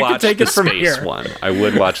would watch the space here. one. I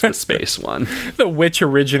would watch the space one. The witch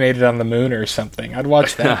originated on the moon or something. I'd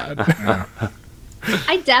watch that.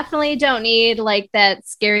 I definitely don't need like that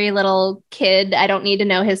scary little kid. I don't need to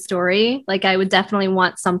know his story. Like, I would definitely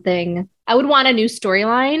want something. I would want a new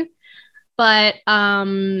storyline. But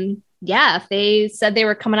yeah, if they said they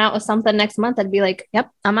were coming out with something next month, I'd be like,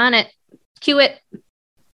 yep, I'm on it. Cue it.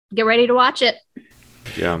 Get ready to watch it.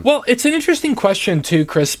 Yeah. Well, it's an interesting question too,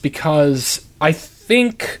 Chris, because I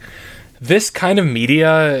think this kind of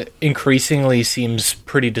media increasingly seems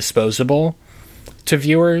pretty disposable to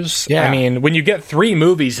viewers. Yeah. I mean, when you get 3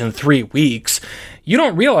 movies in 3 weeks, you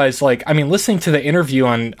don't realize, like, I mean, listening to the interview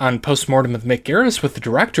on Postmortem with Mick Garris with the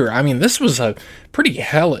director, I mean, this was a pretty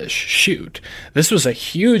hellish shoot. This was a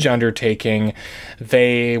huge undertaking.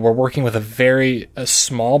 They were working with a very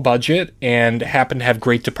small budget and happened to have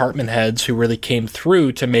great department heads who really came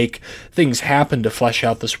through to make things happen to flesh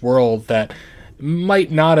out this world that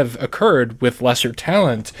might not have occurred with lesser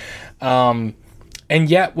talent. And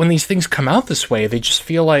yet, when these things come out this way, they just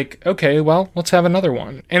feel like, okay, well, let's have another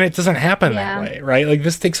one. And it doesn't happen that way, right? Like,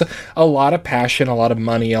 this takes a lot of passion, a lot of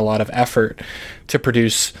money, a lot of effort to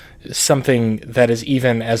produce something that is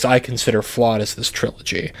even, as I consider, flawed as this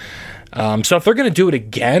trilogy. So if they're going to do it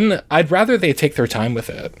again, I'd rather they take their time with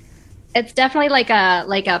it. It's definitely like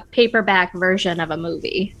a paperback version of a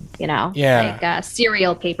movie, you know? Yeah. Like a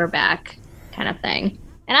serial paperback kind of thing.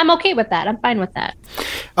 And I'm okay with that. I'm fine with that.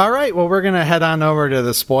 All right. Well, we're going to head on over to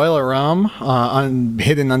the spoiler room,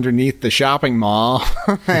 hidden underneath the shopping mall.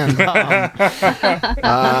 And,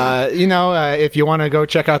 if you want to go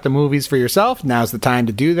check out the movies for yourself, now's the time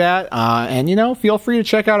to do that. And, feel free to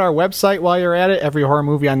check out our website while you're at it,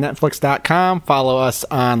 everyhorrormovieonnetflix.com. Follow us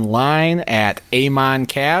online at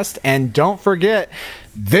AmonCast. And don't forget,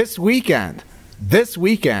 this weekend,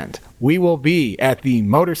 we will be at the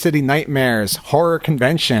Motor City Nightmares Horror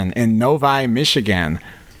Convention in Novi, Michigan.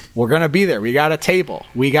 We're going to be there. We got a table.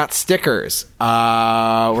 We got stickers.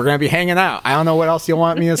 We're going to be hanging out. I don't know what else you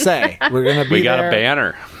want me to say. We're going to be We got there. a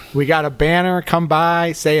banner. We got a banner. Come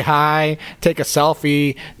by, say hi, take a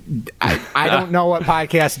selfie. I don't know what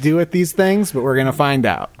podcasts do with these things, but we're going to find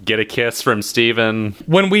out. Get a kiss from Steven.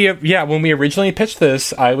 When we originally pitched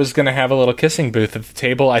this, I was going to have a little kissing booth at the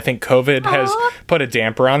table. I think COVID has put a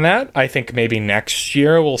damper on that. I think maybe next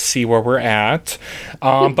year we'll see where we're at.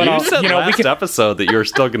 But you said last episode that you were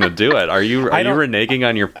still going to do it. Are you reneging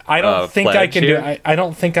on your? I don't think I can do it. I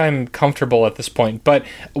don't think I'm comfortable at this point. But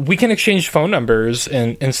we can exchange phone numbers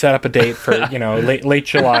and set up a date for late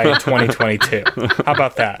July 2022. How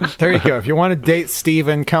about that? There you go. If you want to date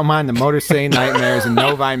Steven, come on to Motor City Nightmares in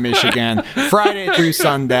Novi, Michigan, Friday through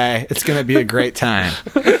Sunday. It's going to be a great time.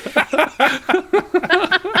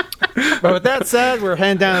 But with that said, we're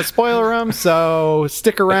heading down to the spoiler room, so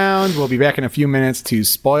stick around. We'll be back in a few minutes to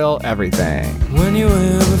spoil everything. When you were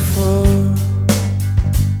here before,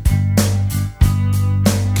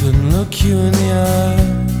 couldn't look you in the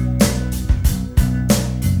eye.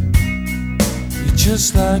 You're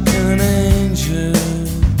just like an angel.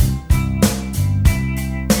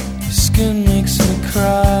 Your skin makes me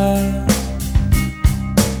cry.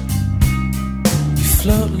 You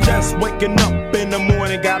float like Just waking up in the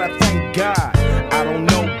morning, gotta thank God. I don't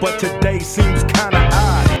know, but today seems kinda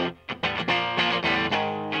odd.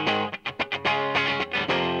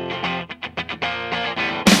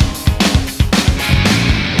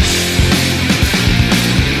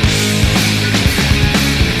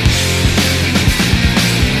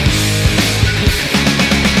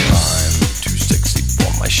 too sexy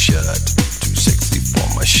for my shirt. Too sexy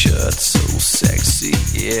for my shirt. So sexy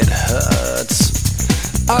it hurts.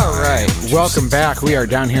 All right, welcome back. We are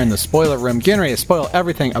down here in the spoiler room, getting ready to spoil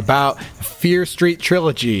everything about the Fear Street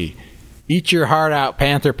trilogy. Eat your heart out,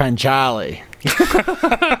 Panther Panchali.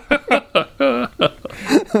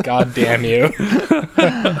 God damn you.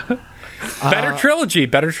 Better trilogy.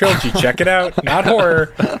 Check it out. Not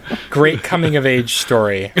horror. Great coming of age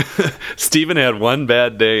story. Steven had one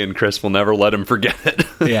bad day, and Chris will never let him forget it.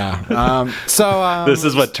 Yeah. This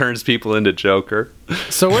is what turns people into Joker.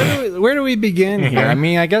 So where do we begin here? I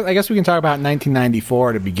mean, I guess we can talk about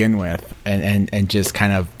 1994 to begin with, and just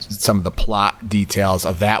kind of some of the plot details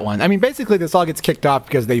of that one. I mean, basically, this all gets kicked off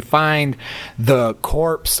because they find the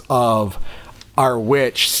corpse of our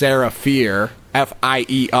witch, Sarah Fear.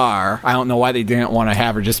 F-I-E-R. I don't know why they didn't want to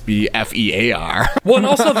have her just be F-E-A-R. Well, and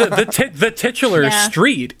also the titular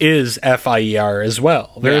street is F-I-E-R as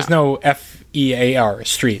well. There is no F-E-A-R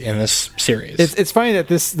street in this series. It's funny that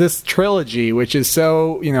this trilogy, which is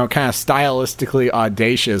so, kind of stylistically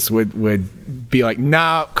audacious, would be like,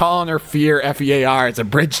 nah, calling her Fear F-E-A-R, it's a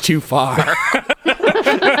bridge too far.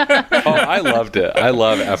 Oh, I loved it. I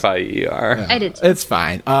love F-I-E-R. I did too. It's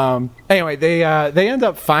fine. Anyway, they end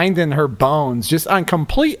up finding her bones just on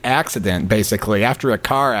complete accident, basically, after a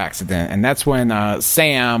car accident. And that's when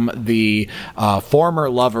Sam, the former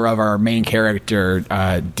lover of our main character,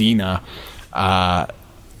 Dina,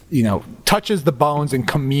 touches the bones and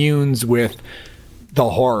communes with the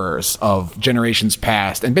horrors of generations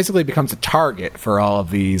past and basically becomes a target for all of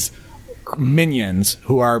these minions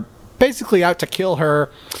who are basically out to kill her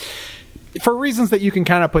for reasons that you can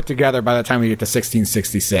kind of put together by the time we get to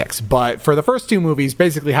 1666. But for the first two movies,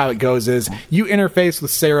 basically how it goes is you interface with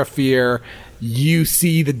Sarah Fear, you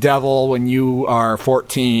see the devil when you are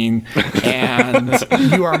 14, and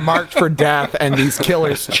you are marked for death, and these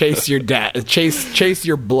killers chase your chase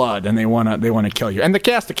your blood, and they want to kill you. And the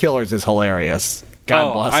cast of killers is hilarious.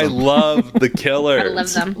 God bless them. I love the killers. I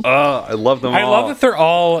love them. Oh, I love them all. I love that they're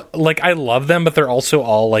all, I love them, but they're also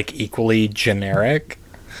all, equally generic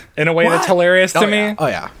in a way that's hilarious to me. Oh,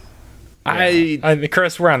 yeah.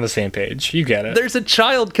 Chris, we're on the same page. You get it. There's a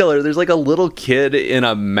child killer. There's a little kid in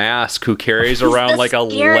a mask who carries around a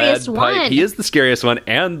lead pipe. He is the scariest one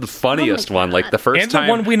and the funniest one. The first And the time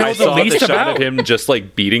one we know I the saw least the shot about. of him just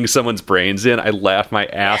beating someone's brains in, I laughed my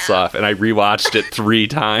ass off, and I rewatched it 3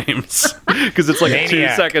 times because it's a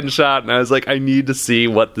Maniac. 2-second shot, and I was like, I need to see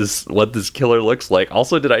what this killer looks like.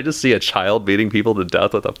 Also, did I just see a child beating people to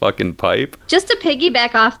death with a fucking pipe? Just to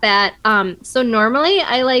piggyback off that, so normally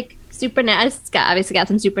I like supernatural. It's obviously got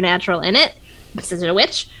some supernatural in it. This is a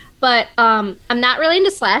witch, but I'm not really into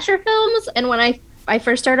slasher films. And when I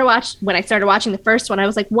started watching the first one, I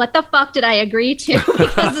was like, "What the fuck did I agree to?"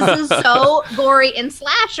 Because this is so gory and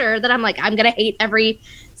slasher that I'm like, I'm gonna hate every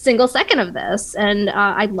single second of this. And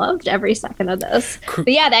I loved every second of this.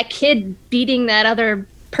 But yeah, that kid beating that other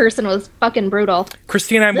person was fucking brutal.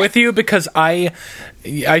 Christine, I'm with you because I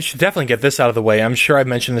should definitely get this out of the way. I'm sure I've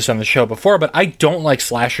mentioned this on the show before, but I don't like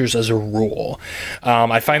slashers as a rule.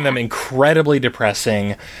 I find them incredibly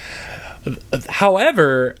depressing.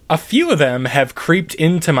 However, a few of them have creeped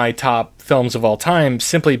into my top films of all time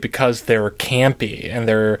simply because they're campy and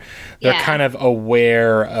they're kind of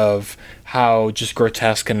aware of how just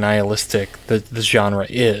grotesque and nihilistic the genre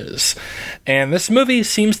is. And this movie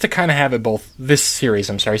seems to kind of have it both. This series,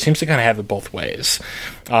 seems to kind of have it both ways.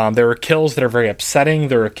 There are kills that are very upsetting.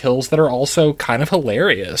 There are kills that are also kind of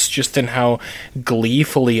hilarious, just in how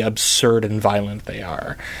gleefully absurd and violent they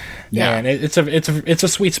are. Yeah, and it's a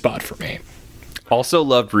sweet spot for me. Also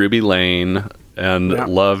loved Ruby Lane and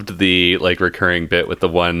loved the recurring bit with the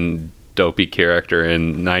one dopey character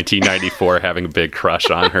in 1994 having a big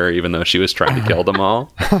crush on her, even though she was trying to kill them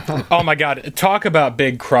all. Oh my god, talk about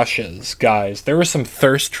big crushes, guys. There were some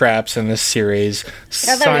thirst traps in this series.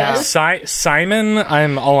 Simon,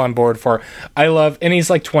 I'm all on board for. I love, and he's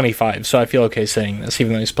like 25, so I feel okay saying this,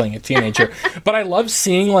 even though he's playing a teenager. But I love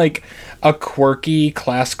seeing like a quirky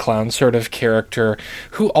class clown sort of character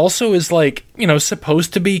who also is like, you know,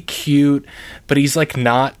 supposed to be cute, but he's like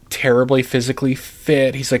not terribly physically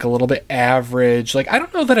fit. He's like a little bit average. Like, I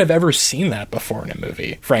don't know that I've ever seen that before in a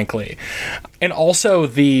movie, frankly. And also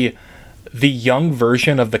the young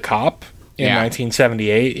version of the cop in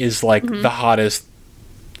 1978 is like the hottest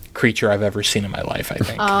creature I've ever seen in my life, I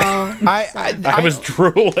think. Oh, I was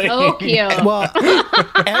drooling. so cute. Well,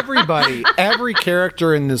 every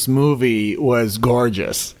character in this movie was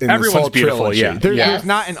gorgeous. In Everyone's this whole beautiful, trilogy. yeah. There's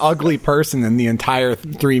not an ugly person in the entire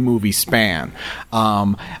 3-movie span.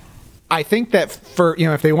 I think that for, you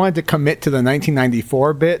know, if they wanted to commit to the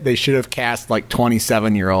 1994 bit, they should have cast like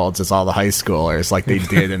 27-year-olds as all the high schoolers like they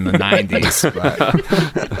did in the 90s.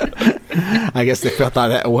 But I guess they thought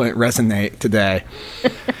that wouldn't resonate today.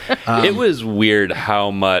 It was weird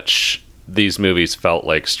how much these movies felt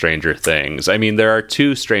like Stranger Things. I mean, there are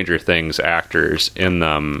 2 Stranger Things actors in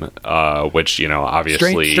them, which, you know,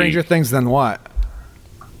 obviously... Stranger Things than what?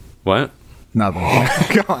 What? Nothing.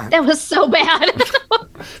 Go on. That was so bad.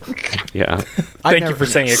 Yeah. Thank you for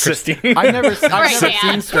saying it, Christine. I've never right,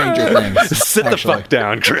 seen Stranger Things. Sit the fuck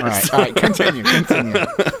down, Chris. All right, continue.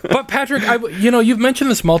 But Patrick, you've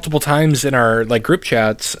mentioned this multiple times in our like group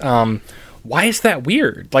chats. Why is that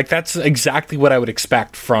weird? Like, that's exactly what I would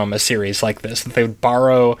expect from a series like this, that they would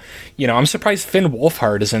borrow, you know, I'm surprised Finn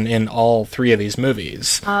Wolfhard isn't in all 3 of these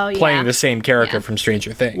movies, playing the same character from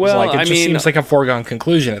Stranger Things. Well, like, it just seems like a foregone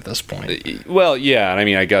conclusion at this point. Well, yeah, and I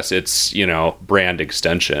mean, I guess it's, you know, brand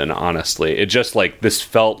extension, honestly. It just, like, this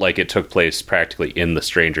felt like it took place practically in the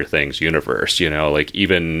Stranger Things universe, you know, like,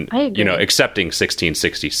 even, you know, accepting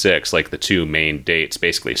 1666, like, the 2 main dates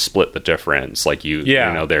basically split the difference. Like, you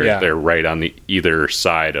know, they're right on the either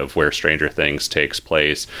side of where Stranger Things takes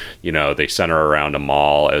place. You know, they center around a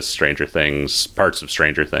mall, as Stranger Things, parts of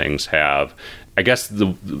Stranger Things have. I guess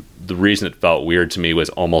the reason it felt weird to me was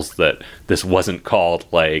almost that this wasn't called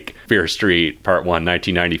like Fear Street Part 1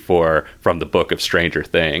 1994 from the book of Stranger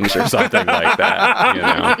Things or something like that, you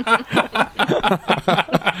know.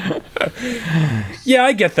 Yeah,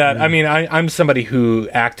 I get that. I mean, I'm somebody who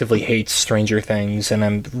actively hates Stranger Things, and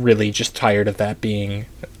I'm really just tired of that being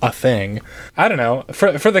a thing. I don't know.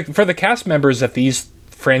 For the cast members that these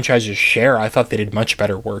franchises share, I thought they did much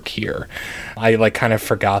better work here. I like kind of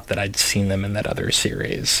forgot that I'd seen them in that other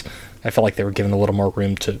series. I felt like they were given a little more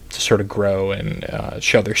room to sort of grow and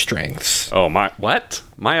show their strengths. Oh, what?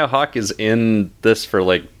 Maya Hawke is in this for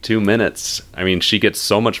like 2 minutes. I mean, she gets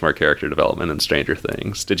so much more character development in Stranger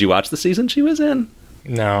Things. Did you watch the season she was in?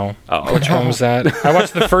 No. Oh. Which one was that? I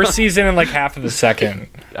watched the first season and like half of the second.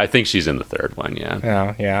 I think she's in the 3rd one, yeah.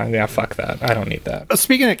 Oh, yeah, fuck that. I don't need that.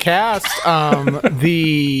 Speaking of cast,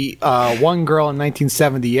 the one girl in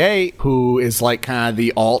 1978 who is like kind of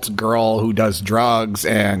the alt girl who does drugs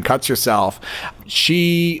and cuts herself,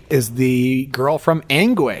 she is the girl from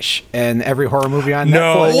Anguish in every horror movie on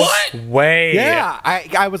Netflix. What? Way. Yeah,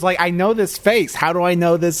 I was like, I know this face. How do I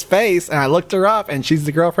know this face? And I looked her up, and she's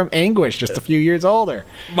the girl from Anguish, just a few years older.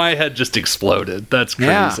 My head just exploded. That's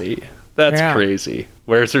crazy. Yeah. That's crazy.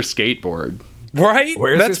 Where's her skateboard? Right?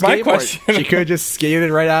 Where's That's her my skateboard? question. She could have just skated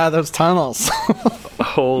right out of those tunnels.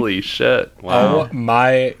 Holy shit. Wow. Oh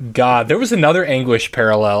my god. There was another Anguish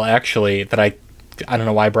parallel, actually, that I don't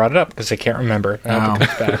know why I brought it up, because I can't remember. I hope it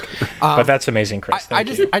comes back. But that's amazing, Chris. I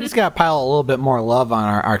just got to pile a little bit more love on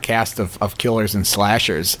our cast of killers and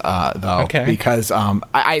slashers, though. Okay. Because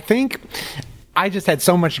I think I just had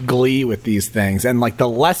so much glee with these things, and like the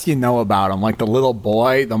less you know about them, like the little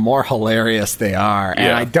boy, the more hilarious they are.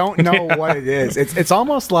 And I don't know what it is. It's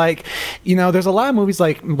almost like, you know, there's a lot of movies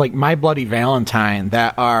like My Bloody Valentine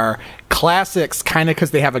that are classics kind of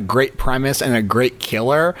because they have a great premise and a great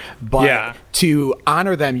killer, but to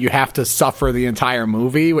honor them you have to suffer the entire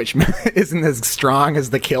movie, which isn't as strong as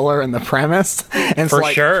the killer and the premise. And for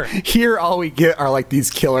like, sure, here all we get are like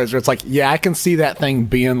these killers where it's like, yeah, I can see that thing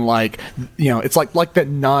being like, you know, it's like the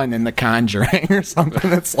nun in The Conjuring or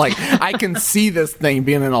something. It's like, I can see this thing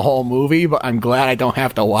being in a whole movie, but I'm glad I don't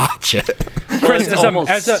have to watch it. Chris, it's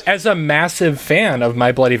almost- as a massive fan of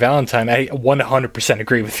My Bloody Valentine, I 100%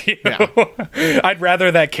 agree with you. Yeah. I'd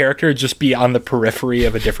rather that character just be on the periphery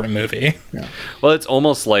of a different movie. Well, it's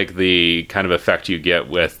almost like the kind of effect you get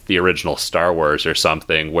with the original Star Wars or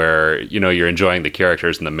something, where, you know, you're enjoying the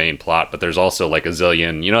characters and the main plot, but there's also like a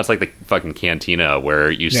zillion, you know, it's like the fucking cantina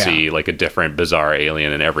where you see like a different bizarre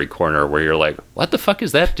alien in every corner where you're like, what the fuck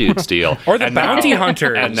is that dude's deal? Or the bounty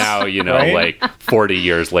hunters. And now, you know, Right? like 40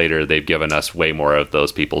 years later, they've given us way more of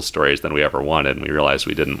those people's stories than we ever wanted, and we realized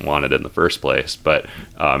we didn't want it in the first place. But,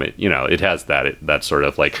 you know, it has that sort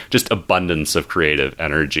of like just abundance of creative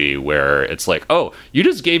energy where it's like, oh, you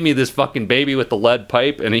just gave me this fucking baby with the lead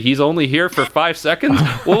pipe, and he's only here for 5 seconds?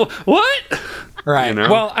 Well, what? Right. You know?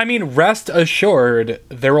 Well, I mean, rest assured,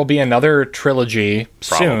 there will be another trilogy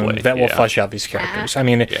Probably, soon that will yeah. flesh out these characters. I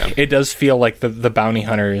mean, it does feel like the bounty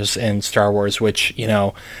hunters in Star Wars, which, you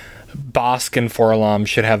know, Bosk and Forlom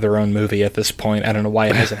should have their own movie at this point. I don't know why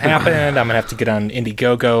it hasn't happened. I'm going to have to get on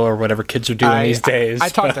Indiegogo or whatever kids are doing these days. I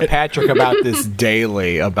talk to Patrick about this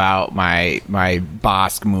daily, about my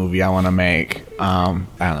Bosk movie I want to make. I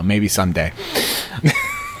don't know, maybe someday.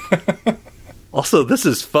 Also, this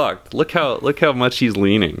is fucked. Look how much he's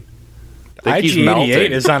leaning. I think he's IG-88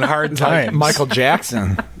 melting. is on hard times. Michael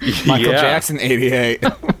Jackson. Michael Yeah. Jackson, 88.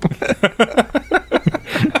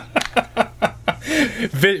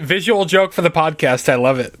 Visual joke for the podcast. I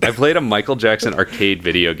love it. I played a Michael Jackson arcade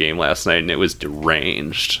video game last night, and it was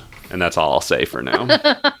deranged. And that's all I'll say for now.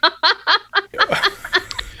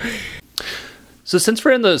 So since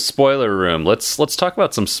we're in the spoiler room, let's talk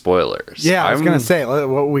about some spoilers. Yeah, I was going to say,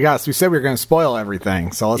 what we got. We said we were going to spoil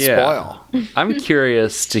everything, so let's spoil. I'm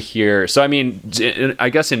curious to hear. So, I mean, I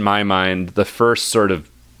guess in my mind, the first sort of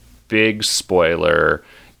big spoiler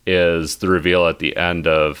is the reveal at the end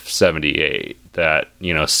of 78 that,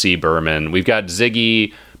 you know, C. Berman, we've got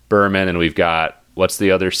Ziggy Berman, and we've got, what's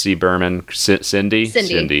the other C. Berman? Cindy?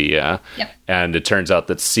 Cindy, yeah. Yep. And it turns out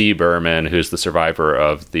that C. Berman, who's the survivor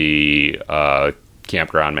of the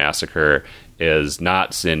campground massacre, is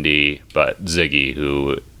not Cindy, but Ziggy,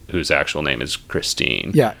 whose actual name is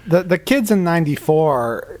Christine. Yeah, the kids in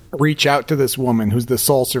 94 reach out to this woman who's the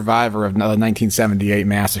sole survivor of the 1978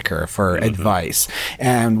 massacre for advice.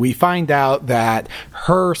 And we find out that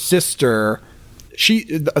her sister...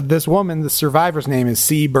 this woman, the survivor's name is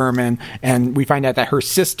C. Berman, and we find out that her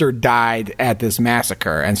sister died at this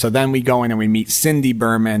massacre. And so then we go in and we meet Cindy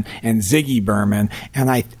Berman and Ziggy Berman,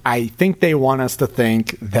 and I think they want us to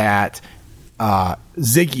think that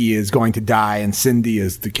Ziggy is going to die and Cindy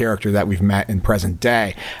is the character that we've met in present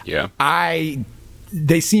day. Yeah.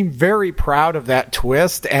 They seem very proud of that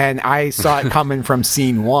twist, and I saw it coming from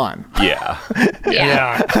scene one. Yeah.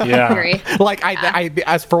 Yeah. I agree. Like I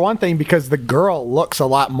as for one thing, because the girl looks a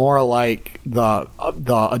lot more like the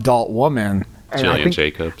adult woman. And I Jillian think-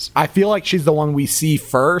 Jacobs. I feel like she's the one we see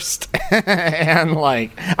first, and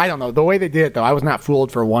like I don't know the way they did it though. I was not fooled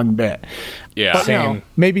for one bit. Yeah. But you know, Same.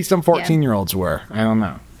 maybe some 14-year-olds were. I don't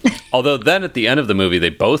know. Although then at the end of the movie, they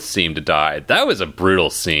both seem to die. That was a brutal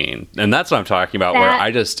scene. And that's what I'm talking about, where I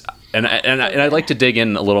just... And I'd like to dig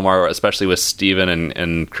in a little more, especially with Steven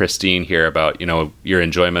and Christine here, about, you know, your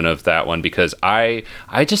enjoyment of that one, because I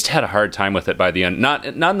just had a hard time with it by the end. Not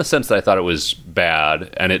in the sense that I thought it was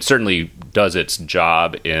bad, and it certainly does its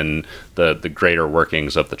job in the greater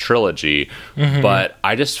workings of the trilogy, but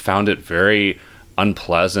I just found it very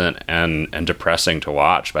unpleasant and depressing to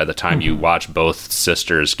watch by the time you watch both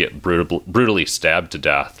sisters get brutally stabbed to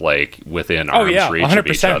death, like within arm's reach of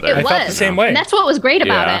each 100%. other. I felt the same way. And that's what was great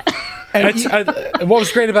about Yeah. it. What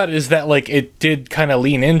was great about it is that, like, it did kind of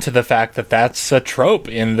lean into the fact that that's a trope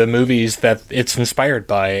in the movies that it's inspired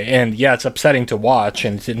by. And yeah, it's upsetting to watch,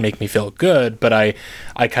 and it didn't make me feel good, but I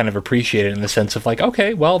kind of appreciate it in the sense of like,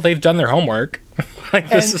 okay, well, they've done their homework. Like,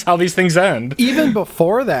 this is how these things end. Even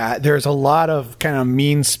before that, there's a lot of kind of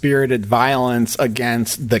mean-spirited violence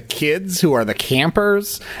against the kids who are the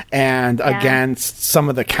campers and against some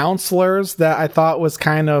of the counselors that I thought was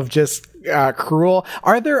kind of just cruel.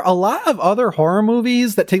 Are there a lot of other horror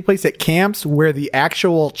movies that take place at camps where the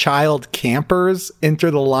actual child campers enter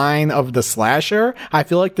the line of the slasher? I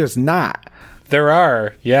feel like there's not. There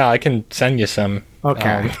are. Yeah, I can send you some.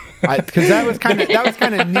 Okay. Because that was kind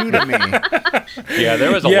of new to me. Yeah,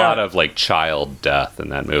 there was a Yeah. lot of like child death in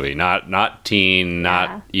that movie. Not teen,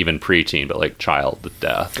 not even preteen, but like child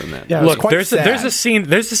death in that. Yeah, it was Look, quite there's a scene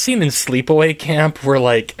in Sleepaway Camp where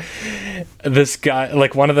like this guy,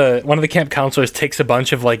 like one of the camp counselors takes a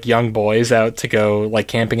bunch of like young boys out to go like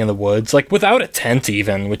camping in the woods, like without a tent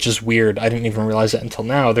even, which is weird. I didn't even realize that until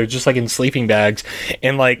now. They're just like in sleeping bags,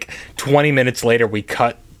 and like 20 minutes later we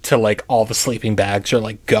cut to like all the sleeping bags are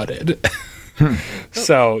like gutted.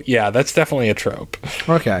 So yeah, that's definitely a trope.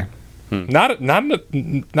 Okay. Not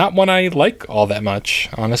one I like all that much,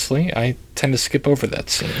 honestly. I tend to skip over that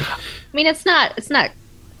scene. I mean, it's not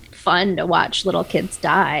fun to watch little kids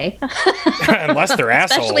die, Unless they're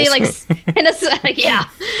assholes. especially like in a yeah.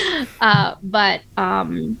 But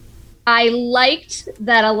I liked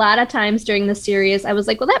that a lot of times during the series, I was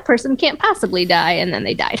like, well, that person can't possibly die, and then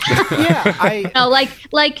they died. Yeah, No,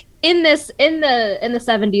 like in the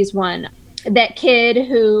 70s one, that kid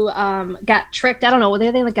who got tricked. I don't know, were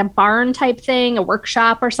they like a barn type thing, a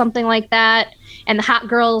workshop or something like that, and the hot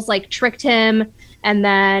girls like tricked him, and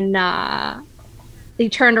then they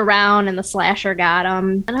turned around and the slasher got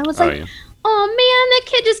him, and I was like, oh man,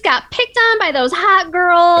 that kid just got picked on by those hot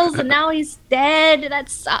girls, and now he's dead. That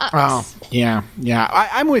sucks. Oh, yeah.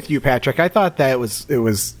 I'm with you, Patrick. I thought that it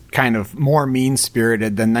was kind of more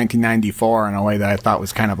mean-spirited than 1994 in a way that I thought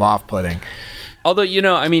was kind of off-putting. Although,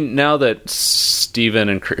 I mean, now that Steven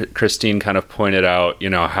and Christine kind of pointed out,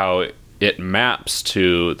 how it maps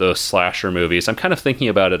to those slasher movies, I'm kind of thinking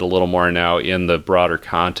about it a little more now in the broader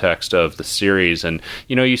context of the series. And,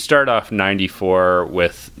 you start off 94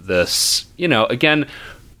 with this, again,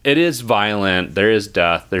 it is violent. There is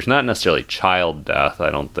death. There's not necessarily child death, I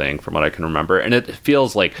don't think, from what I can remember. And it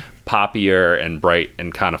feels like poppier and bright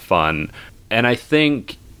and kind of fun. And I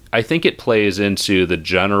think it plays into the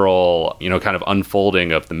general, kind of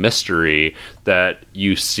unfolding of the mystery that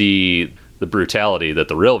you see the brutality that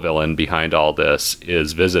the real villain behind all this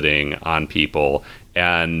is visiting on people.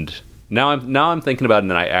 And now I'm thinking about it,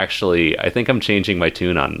 and I think I'm changing my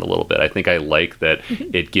tune on it a little bit. I think I like that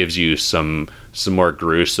it gives you some more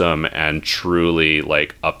gruesome and truly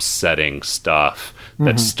like upsetting stuff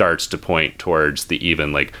that starts to point towards the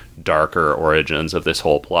even like darker origins of this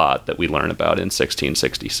whole plot that we learn about in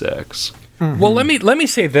 1666. Well, let me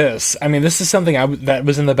say this. I mean, this is something that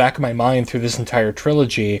was in the back of my mind through this entire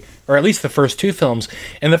trilogy, or at least the first two films.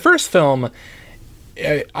 In the first film,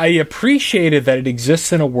 I appreciated that it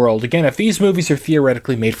exists in a world, again, if these movies are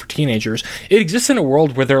theoretically made for teenagers, it exists in a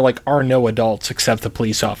world where there, like, are no adults except the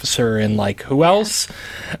police officer and, like, who else?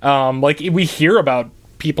 Like, we hear about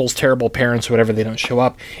people's terrible parents or whatever, they don't show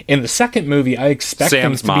up. In the second movie, I expect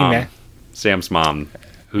Sam's them to be... Sam's mom,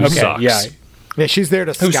 who sucks. Yeah, she's there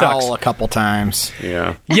to scowl a couple times.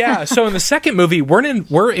 Yeah. Yeah, so in the second movie, we're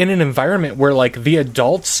in an environment where, like, the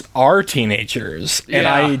adults are teenagers, and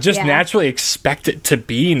I just naturally expect it to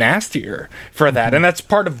be nastier for that, and that's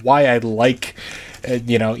part of why I like,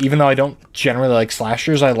 even though I don't generally like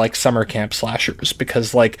slashers, I like summer camp slashers,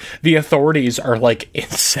 because, like, the authorities are, like,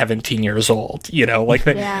 17 years old, like,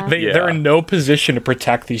 they're in no position to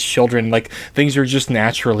protect these children, like, things are just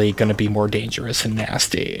naturally going to be more dangerous and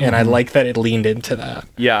nasty, and I like that it leaned into that.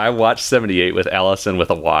 Yeah, I watched 78 with Allison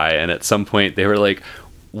with a Y, and at some point they were like,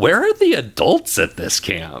 where are the adults at this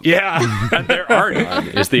camp? Yeah. And there are none,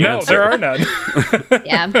 is the answer. No, there are none.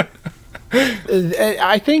 Yeah.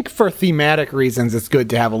 I think for thematic reasons, it's good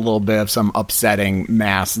to have a little bit of some upsetting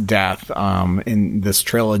mass death in this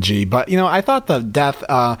trilogy. But, I thought the death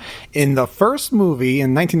in the first movie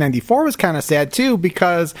in 1994 was kind of sad, too,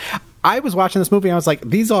 because I was watching this movie and I was like,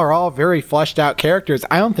 these are all very fleshed out characters.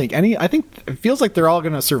 I think it feels like they're all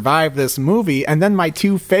going to survive this movie. And then my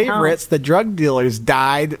two favorites, the drug dealers,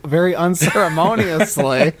 died very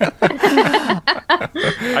unceremoniously.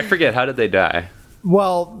 I forget, how did they die?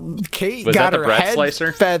 Well, Kate Was got that the her bread head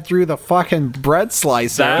slicer? fed through the fucking bread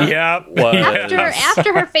slicer.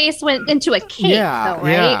 After her face went into a cake, though,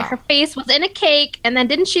 right? Yeah. Her face was in a cake, and then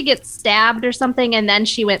didn't she get stabbed or something, and then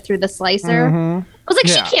she went through the slicer? I was like,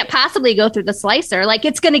 she can't possibly go through the slicer. Like,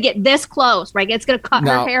 it's going to get this close, right? It's going to cut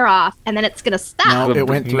her hair off, and then it's going to stop. No, it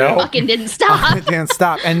went through. It fucking didn't stop. It didn't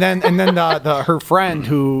stop. And then her friend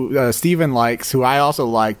who Steven likes, who I also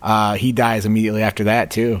like, he dies immediately after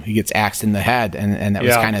that too. He gets axed in the head, and that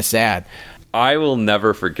was kind of sad. I will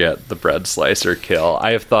never forget the bread slicer kill.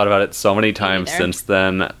 I have thought about it so many times since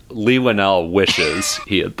then. Lee Winnell wishes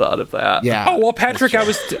he had thought of that. Yeah. Oh, well, Patrick, I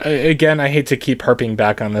was, again, I hate to keep harping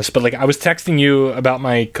back on this, but, like, I was texting you about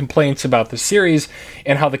my complaints about the series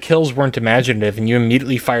and how the kills weren't imaginative, and you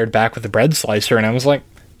immediately fired back with the bread slicer, and I was like,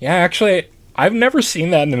 yeah, actually, I've never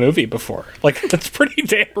seen that in the movie before. Like, that's pretty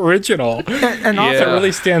damn original. And also, it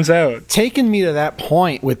really stands out. Taking me to that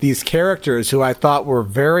point with these characters who I thought were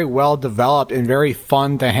very well developed and very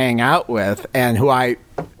fun to hang out with, and who I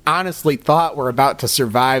honestly thought were about to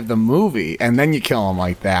survive the movie, and then you kill them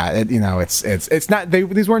like that. It's not.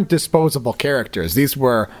 These weren't disposable characters. These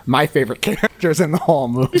were my favorite characters in the whole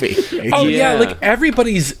movie. Oh yeah, like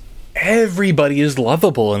everybody is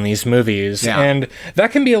lovable in these movies, and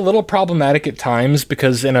that can be a little problematic at times,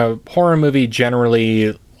 because in a horror movie,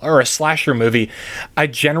 generally, or a slasher movie, I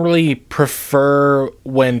generally prefer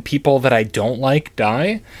when people that I don't like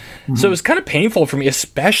die. So it was kind of painful for me,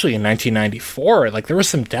 especially in 1994. Like, there were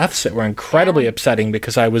some deaths that were incredibly upsetting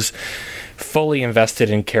because I was fully invested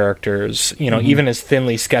in characters. You know, even as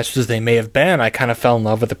thinly sketched as they may have been, I kind of fell in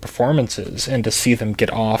love with the performances, and to see them get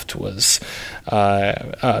offed was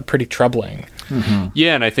pretty troubling.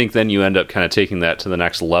 Yeah, and I think then you end up kind of taking that to the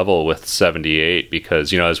next level with 78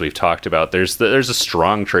 because, you know, as we've talked about, there's a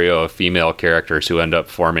strong trio of female characters who end up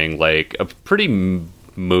forming like a pretty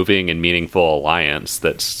moving and meaningful alliance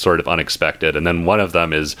that's sort of unexpected, and then one of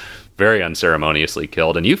them is very unceremoniously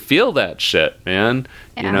killed, and you feel that shit, man.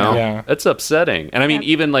 Yeah. You know, Yeah. it's upsetting. And I mean,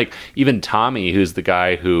 even Tommy, who's the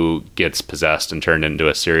guy who gets possessed and turned into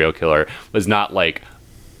a serial killer, was not like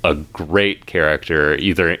a great character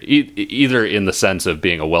either in the sense of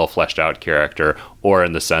being a well fleshed out character or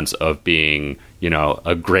in the sense of being, you know,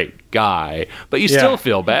 a great guy, but you still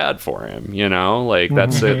feel bad for him, you know, like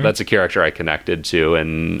that's a character I connected to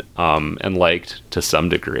and liked to some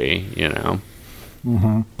degree, you know.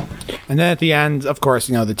 And then at the end, of course,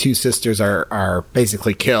 you know, the two sisters are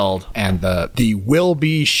basically killed, and the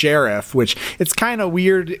will-be sheriff, which it's kind of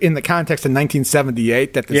weird in the context of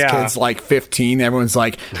 1978 that this kid's like 15. Everyone's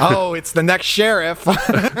like, oh, it's the next sheriff.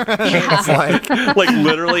 It's like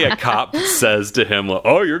literally a cop says to him,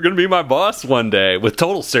 oh, you're going to be my boss one day, with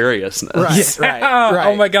total seriousness. Right.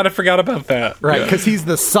 Oh my god, I forgot about that. Right, because he's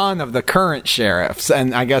the son of the current sheriffs,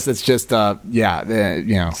 and I guess it's just, you know,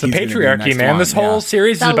 It's the patriarchy, man. This whole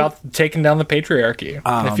series is about taking down the patriarchy.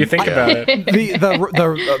 If you think about it,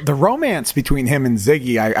 the romance between him and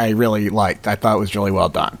Ziggy, I really liked. I thought it was really well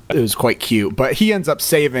done. It was quite cute, but he ends up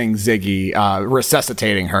saving Ziggy,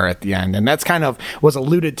 resuscitating her at the end, and that's kind of was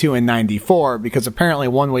alluded to in 94 because apparently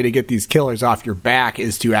one way to get these killers off your back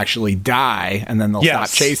is to actually die, and then they'll stop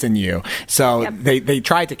chasing you. So they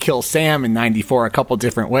tried to kill Sam in 94 a couple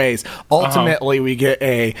different ways. Ultimately, we get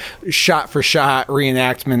a shot-for-shot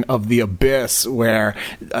reenactment of The Abyss, where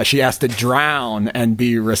she has to drown and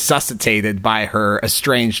be resuscitated by her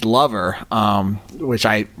estranged lover, which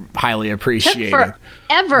I highly appreciated. Took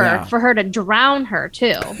forever for her to drown her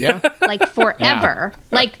too. Yeah. Like forever.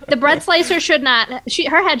 Like the bread slicer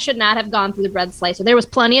her head should not have gone through the bread slicer. There was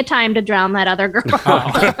plenty of time to drown that other girl.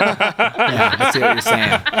 Yeah, I see what you're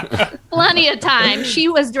saying. Plenty of time. She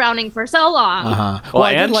was drowning for so long. Well,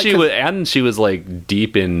 and she was like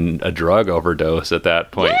deep in a drug overdose at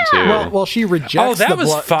that point too. Well, she rejects. oh, that the was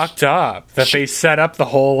blood. fucked up. That they set up the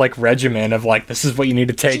whole like regimen of like, this is what you need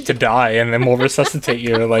to take to die, and then we'll resuscitate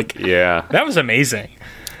you. Like, Yeah. that was amazing.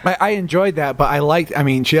 I enjoyed that, but I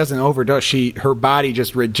mean, she doesn't overdose. Her body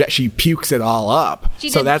just she pukes it all up. She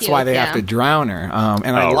So did that's puke, why they have to drown her.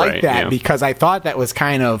 And I like that because I thought that was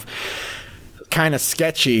kind of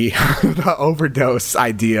sketchy, the overdose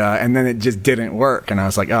idea, and then it just didn't work. And I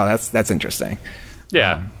was like, oh, that's interesting.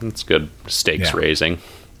 Yeah, that's good stakes raising.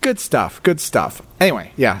 Good stuff.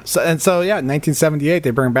 Anyway, yeah. So 1978, they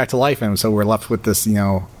bring her back to life, and so we're left with this, you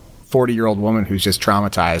know, 40-year-old woman who's just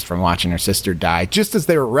traumatized from watching her sister die just as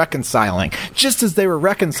they were reconciling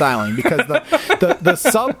because the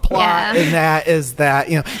subplot in that is that,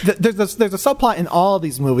 you know, there's a subplot in all of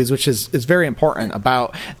these movies which is very important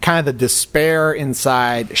about kind of the despair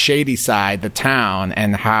inside Shadyside, the town,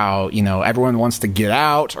 and how, you know, everyone wants to get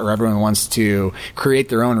out, or everyone wants to create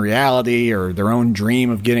their own reality or their own dream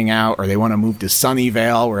of getting out, or they want to move to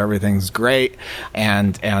Sunnyvale where everything's great,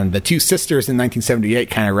 and the two sisters in 1978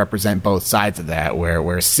 kind of represent both sides of that,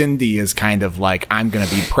 where Cindy is kind of like, I'm going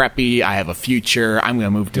to be preppy, I have a future, I'm going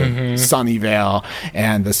to move to Sunnyvale,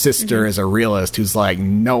 and the sister is a realist who's like,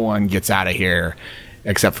 no one gets out of here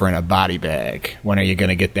except for in a body bag. When are you going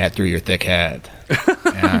to get that through your thick head?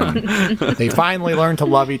 And they finally learn to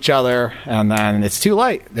love each other, and then it's too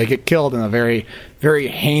late. They get killed in a very, very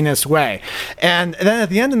heinous way. And then at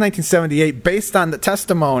the end of 1978, based on the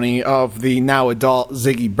testimony of the now adult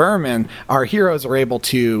Ziggy Berman, our heroes are able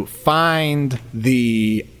to find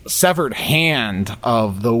the severed hand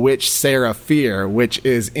of the witch Sarah Fear, which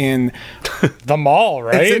is in the mall,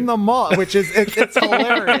 right? It's in the mall, which is it's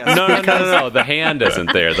hilarious. No. The hand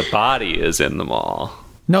isn't there. The body is in the mall.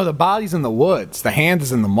 No, the body's in the woods. The hand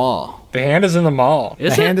is in the mall. The hand is in the mall.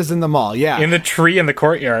 Hand is in the mall, yeah. In the tree in the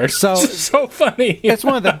courtyard. So funny. It's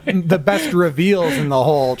one of the best reveals in the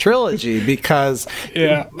whole trilogy because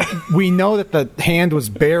we know that the hand was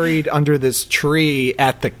buried under this tree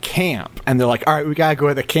at the camp. And they're like, all right, we got to go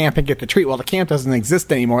to the camp and get the tree. Well, the camp doesn't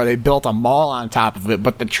exist anymore. They built a mall on top of it,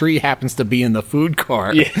 but the tree happens to be in the food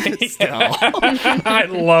court. I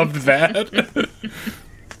loved that.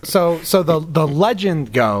 So the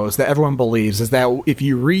legend goes that everyone believes is that if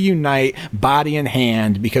you reunite body and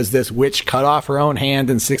hand, because this witch cut off her own hand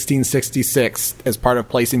in 1666 as part of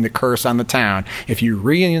placing the curse on the town, if you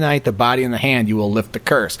reunite the body and the hand, you will lift the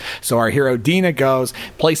curse. So our hero Dina goes,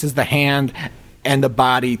 places the hand and the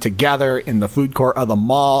body together in the food court of the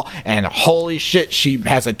mall, and holy shit, she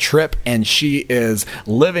has a trip, and she is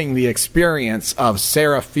living the experience of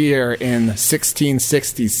Sarah Fier in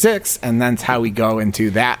 1666, and that's how we go into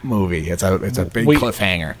that movie. It's a big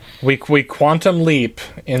cliffhanger. We quantum leap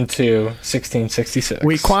into 1666.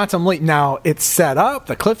 We quantum leap. Now, it's set up,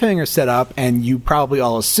 the cliffhanger set up, and you probably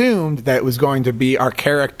all assumed that it was going to be our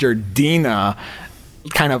character Dina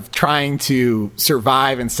kind of trying to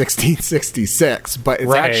survive in 1666, but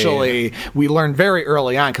it's actually, we learned very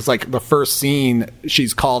early on, because like the first scene,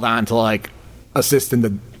 she's called on to like assist in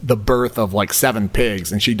the birth of like 7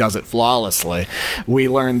 pigs, and she does it flawlessly. We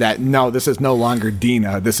learned that no, this is no longer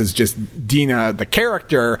Dina. This is just Dina, the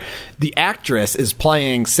character. The actress is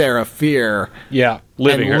playing Sarah Fier. Yeah,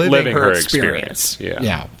 living her experience.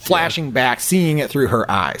 Yeah, flashing back, seeing it through her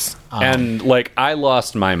eyes. And like, I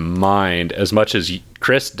lost my mind as much as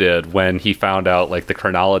Chris did when he found out like the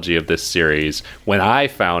chronology of this series. When I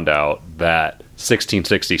found out that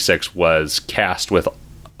 1666 was cast with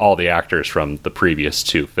all the actors from the previous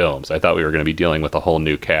 2 films, I thought we were going to be dealing with a whole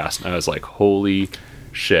new cast, and I was like, holy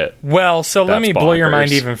shit. Well, so let me blow your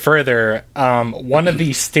mind even further. One of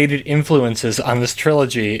the stated influences on this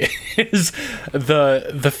trilogy is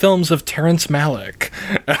the films of Terrence Malick.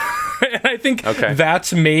 And I think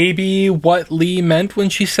that's maybe what Lee meant when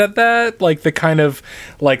she said that. Like, the kind of,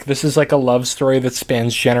 like, this is like a love story that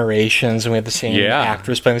spans generations, and we have the same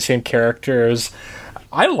actors playing the same characters.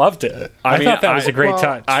 I loved it. I thought that was a great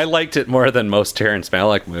touch. I liked it more than most Terrence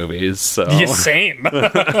Malick movies. So. Yeah, same.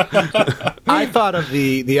 I thought of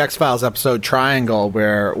the X-Files episode Triangle,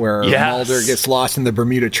 where Mulder gets lost in the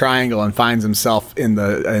Bermuda Triangle and finds himself in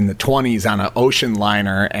the 20s on an ocean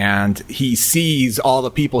liner, and he sees all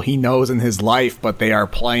the people he knows in his life, but they are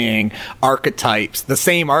playing archetypes, the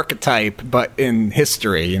same archetype, but in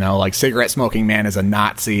history. You know, like cigarette smoking man is a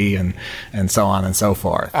Nazi, and so on and so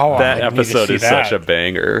forth. Oh, that episode is such a banger.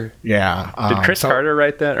 Yeah. Did Chris Carter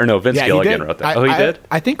write that? Or no, Vince Gilligan wrote that. He did?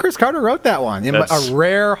 I think Chris Carter wrote that one. A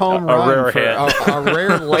rare home run. A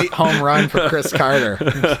rare late home run for Chris Carter.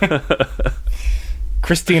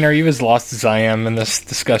 Christine, are you as lost as I am in this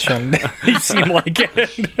discussion? You seem like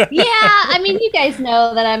it. Yeah, I mean, you guys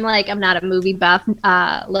know that I'm not a movie buff,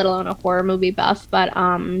 let alone a horror movie buff, but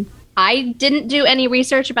I didn't do any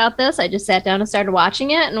research about this. I just sat down and started watching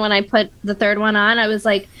it, and when I put the third one on, I was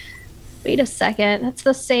like, wait a second, that's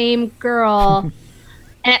the same girl.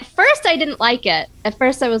 And at first I didn't like it. At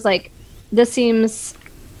first I was like, this seems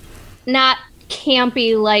not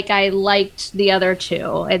campy like I liked the other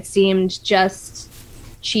 2. It seemed just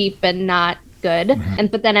cheap and not good. Mm-hmm.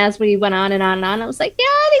 But then as we went on and on and on, I was like, yeah,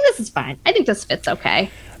 I think this is fine. I think this fits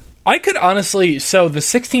okay. I could honestly, so the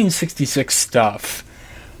 1666 stuff,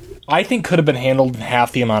 I think could have been handled in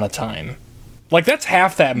half the amount of time. Like, that's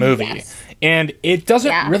half that movie. Yes. And it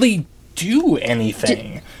doesn't really do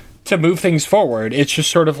anything to move things forward. It's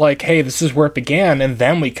just sort of like, hey, this is where it began, and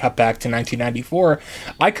then we cut back to 1994.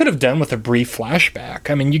 I could have done with a brief flashback.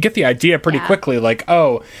 I mean, you get the idea pretty quickly, like,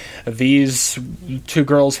 oh, these 2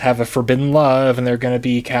 girls have a forbidden love, and they're going to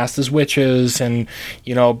be cast as witches and,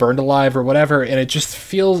 you know, burned alive or whatever, and it just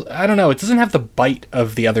feels, I don't know, it doesn't have the bite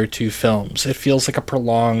of the other 2 films. It feels like a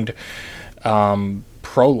prolonged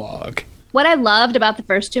prologue. What I loved about the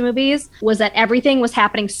first 2 movies was that everything was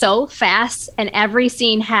happening so fast, and every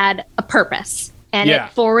scene had a purpose, and it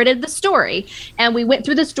forwarded the story. And we went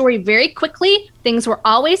through the story very quickly. Things were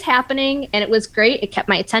always happening, and it was great. It kept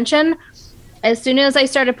my attention. As soon as I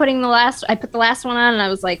started I put the last one on, and I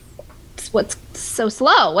was like, what's so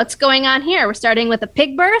slow? What's going on here? We're starting with a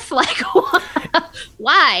pig birth? Like,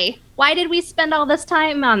 why? Why did we spend all this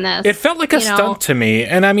time on this? It felt like a stunt to me.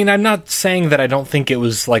 And I mean, I'm not saying that I don't think it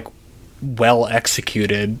was like well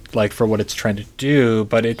executed, like for what it's trying to do,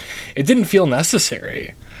 but it didn't feel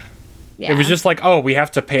necessary. It was just like, oh, we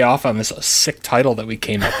have to pay off on this sick title that we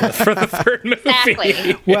came up with for the third movie.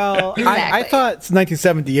 Exactly. Well, I thought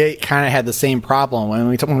 1978 kind of had the same problem when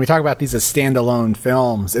we talk about these as standalone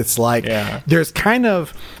films. It's like there's kind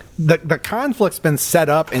of the conflict's been set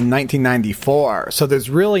up in 1994, so there's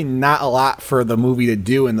really not a lot for the movie to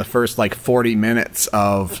do in the first like 40 minutes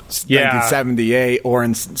of 1978 or in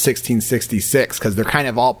 1666, because they're kind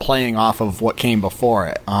of all playing off of what came before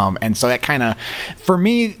it. And so that kind of, for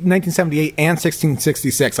me, 1978 and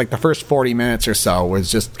 1666, like the first 40 minutes or so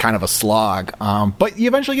was just kind of a slog. But you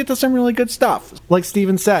eventually get to some really good stuff. Like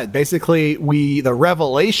Steven said, basically the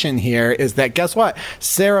revelation here is that, guess what?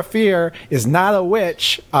 Sarah Fier is not a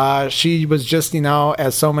witch. She was just,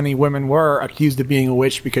 as so many women were, accused of being a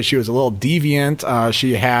witch because she was a little deviant.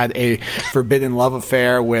 She had a forbidden love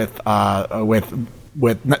affair with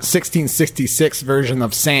 1666 version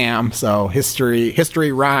of Sam. So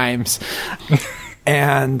history rhymes.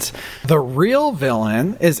 And the real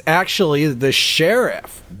villain is actually the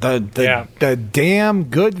sheriff, the damn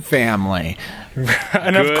Good family.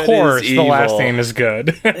 And Good of course, is the last evil. name is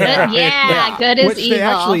Good. Good is Which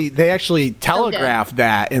evil. they actually telegraphed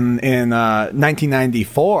that in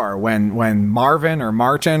 1994 when Marvin or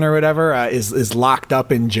Martin or whatever is locked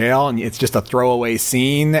up in jail, and it's just a throwaway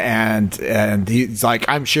scene, and he's like,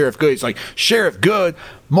 I'm Sheriff Good. He's like, Sheriff Good,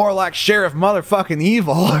 more like Sheriff motherfucking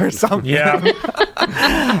Evil or something. Yeah. Which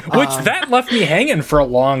that left me hanging for a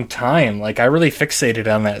long time. Like, I really fixated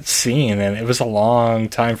on that scene, and it was a long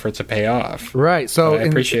time for it to pay off. Right, so I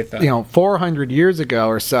appreciate that. 400 years ago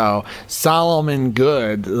or so, Solomon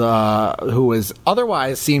Good, who was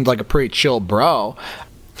otherwise seemed like a pretty chill bro,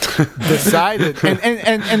 decided,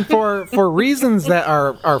 and for reasons that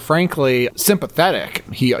are frankly sympathetic,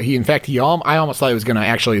 I almost thought he was going to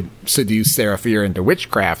actually seduce Sarah Fier into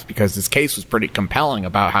witchcraft, because his case was pretty compelling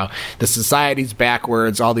about how the society's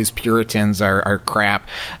backwards, all these Puritans are crap,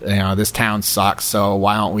 this town sucks, so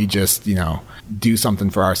why don't we just do something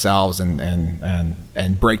for ourselves and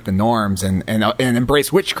break the norms and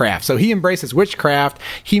embrace witchcraft. So he embraces witchcraft.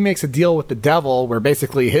 He makes a deal with the devil where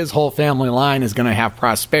basically his whole family line is going to have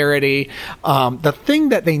prosperity. The thing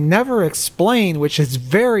that they never explain, which is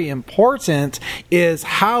very important, is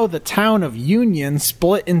how the town of Union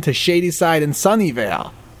split into Shadyside and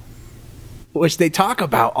Sunnyvale, which they talk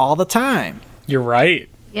about all the time. You're right.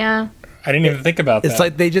 Yeah. I didn't even think about that. It's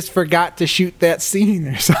like they just forgot to shoot that scene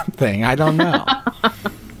or something. I don't know.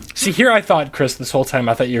 See, here I thought, Chris, this whole time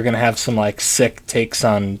I thought you were going to have some sick takes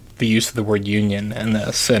on the use of the word union in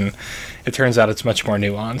this, and it turns out it's much more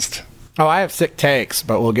nuanced. Oh, I have sick takes,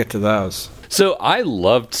 but we'll get to those. So I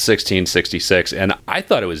loved 1666, and I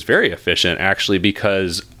thought it was very efficient, actually,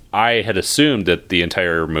 because I had assumed that the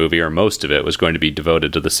entire movie, or most of it, was going to be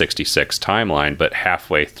devoted to the 66 timeline, but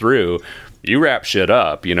halfway through, you wrap shit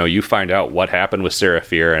up. You find out what happened with Sarah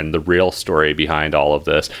Fier and the real story behind all of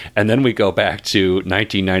this. And then we go back to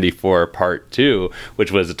 1994 Part 2,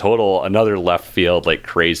 which was another left field,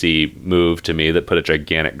 crazy move to me that put a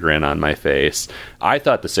gigantic grin on my face. I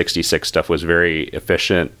thought the 66 stuff was very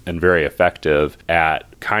efficient and very effective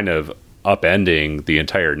at kind of upending the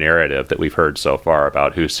entire narrative that we've heard so far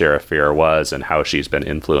about who Sarah Fier was and how she's been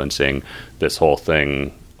influencing this whole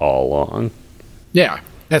thing all along. Yeah,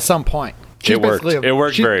 at some point. It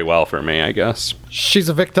worked very well for me, I guess. She's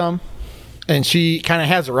a victim, and she kind of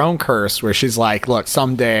has her own curse where she's like, look,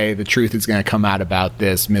 someday the truth is going to come out about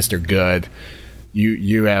this, Mr. Good.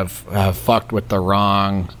 You have fucked with the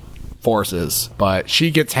wrong forces. But she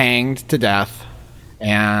gets hanged to death,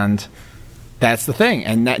 and that's the thing.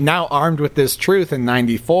 And now, armed with this truth in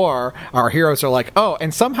 94, our heroes are like, oh,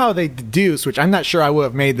 and somehow they deduce, which I'm not sure I would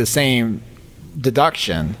have made the same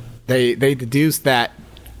deduction. They deduce that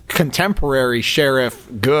contemporary Sheriff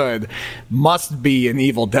Good must be an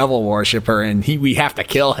evil devil worshiper, and we have to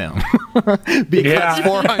kill him because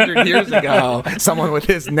 400 years ago someone with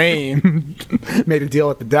his name made a deal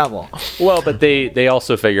with the devil. Well, but they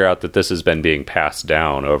also figure out that this has been being passed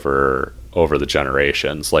down over the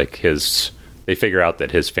generations. They figure out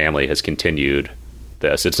that his family has continued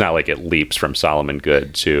this. It's not like it leaps from Solomon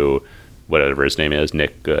Good to whatever his name is,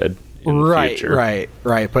 Nick Good. Right.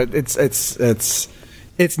 But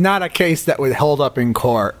it's not a case that would hold up in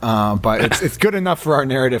court, but it's good enough for our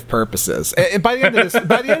narrative purposes. And by the end of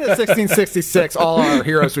 1666, all our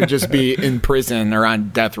heroes would just be in prison or on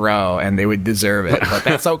death row, and they would deserve it. But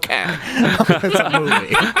that's okay. It's a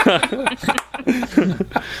movie.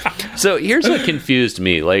 So here's what confused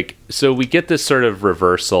me. So we get this sort of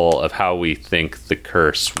reversal of how we think the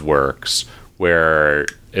curse works, where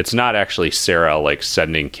it's not actually Sarah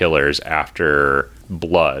sending killers after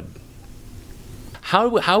blood.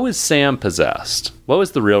 How is Sam possessed? What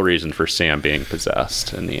was the real reason for Sam being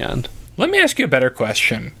possessed in the end? Let me ask you a better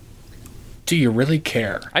question. do you really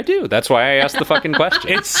care? I do. That's why I asked the fucking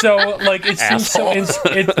question. It's so like it seems so.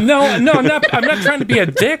 No, I'm not trying to be a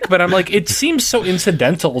dick, but I'm like, it seems so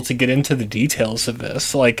incidental to get into the details of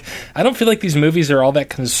this. Like, I don't feel like these movies are all that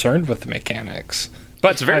concerned with the mechanics.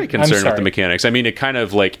 But it's very concerned with the mechanics. I mean, it kind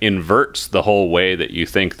of like inverts the whole way that you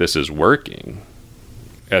think this is working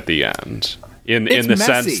at the end. In the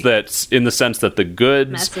sense that the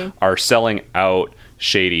goods are selling out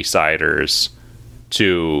shady ciders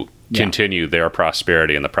to continue their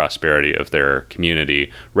prosperity and the prosperity of their community,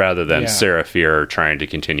 rather than Seraphir trying to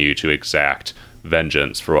continue to exact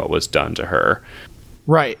vengeance for what was done to her.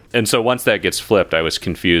 Right. And so once that gets flipped, I was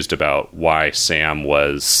confused about why Sam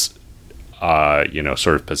was, sort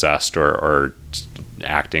of possessed or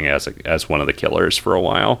acting as one of the killers for a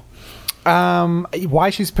while.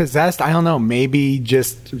 Why she's possessed, I don't know. Maybe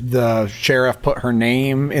just the sheriff put her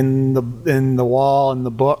name in the wall in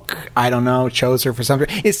the book. I don't know. Chose her for something.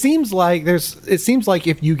 It seems like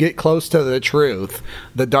if you get close to the truth,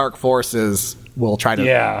 the dark forces will try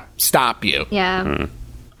to stop you. Yeah.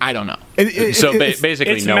 I don't know.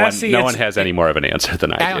 Basically, no one has any more of an answer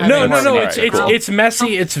than I do. No. It's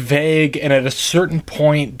messy. It's vague, and at a certain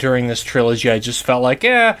point during this trilogy, I just felt like,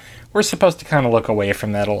 we're supposed to kind of look away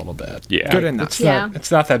from that a little bit. Yeah, good enough. It's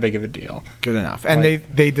not that big of a deal. Good enough. And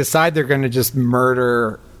they decide they're going to just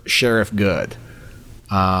murder Sheriff Good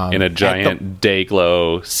in a giant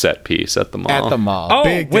Dayglow set piece at the mall. At the mall. Oh,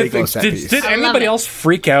 big Dayglow set piece. Did anybody else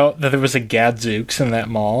freak out that there was a Gadzooks in that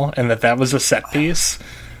mall and that was a set piece?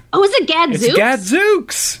 Oh, is it Gadzooks? It's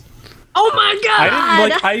Gadzooks. Oh my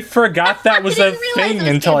god! I forgot that was a thing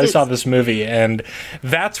until I saw this movie, and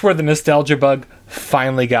that's where the nostalgia bug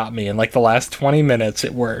finally got me. In like the last 20 minutes,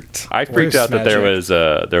 it worked. I freaked out that there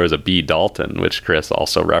was a B. Dalton, which Chris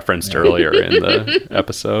also referenced earlier in the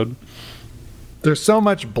episode. There's so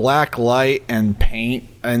much black light and paint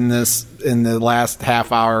in the last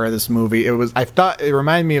half hour of this movie. I thought it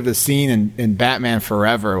reminded me of the scene in Batman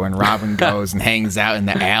Forever when Robin goes and hangs out in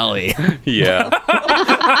the alley. Yeah.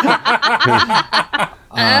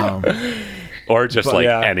 Or just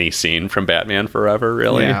any scene from Batman Forever,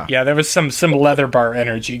 really. Yeah, there was some leather bar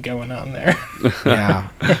energy going on there. Yeah.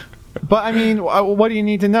 But I mean, what do you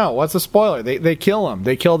need to know? What's a spoiler? They kill him.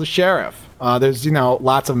 They kill the sheriff. There's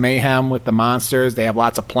lots of mayhem with the monsters. They have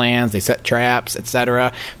lots of plans. They set traps,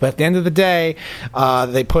 etc. But at the end of the day,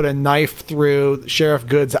 they put a knife through Sheriff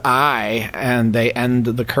Good's eye and they end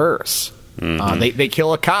the curse. Mm-hmm. They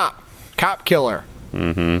kill a cop killer.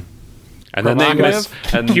 Mm-hmm. And then they miss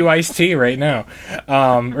Q Ice-T right now,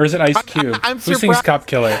 or is it Ice Cube? Who sings Cop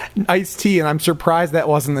Killer? Ice-T, and I'm surprised that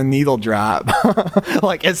wasn't a needle drop.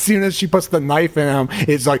 Like as soon as she puts the knife in him,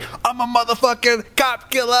 it's like, I'm a motherfucking cop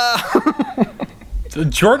killer.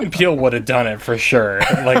 Jordan Peele would have done it for sure.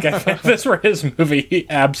 Like if this were his movie,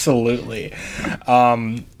 absolutely.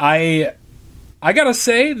 I gotta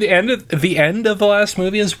say, the end of the last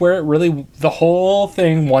movie is where it really, the whole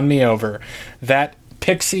thing won me over. That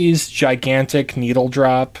Pixie's gigantic needle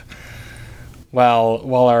drop while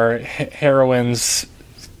our heroines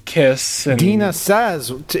kiss. And Dina says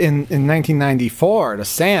in 1994 to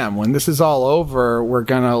Sam, when this is all over, we're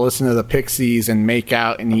going to listen to the Pixies and make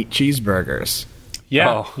out and eat cheeseburgers.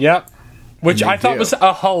 Yeah, yep. Which I thought was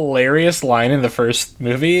a hilarious line in the first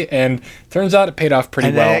movie, and turns out it paid off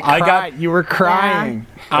pretty well. You were crying.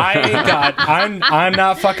 I'm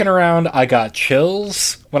not fucking around. I got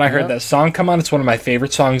chills when I heard that song come on. It's one of my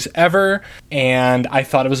favorite songs ever, and I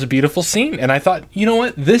thought it was a beautiful scene. And I thought, you know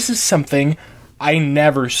what? This is something I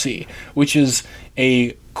never see, which is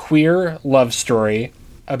a queer love story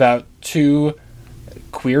about two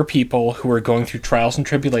queer people who are going through trials and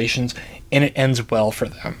tribulations, and it ends well for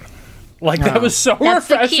them. Like, that was so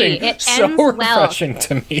refreshing. It so ends well. refreshing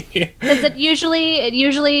to me. Because it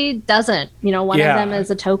usually doesn't. One of them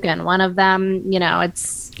is a token. One of them,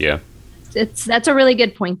 it's... Yeah. That's a really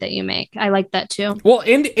good point that you make. I like that too. Well,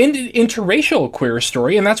 and interracial queer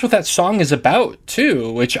story, and that's what that song is about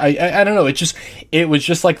too. Which I don't know. It was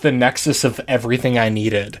just like the nexus of everything I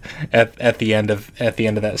needed at the end of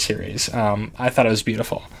that series. I thought it was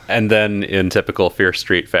beautiful. And then, in typical Fear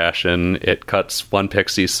Street fashion, it cuts one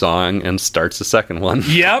Pixies song and starts a second one.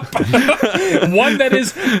 Yep, one that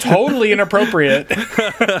is totally inappropriate.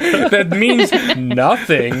 That means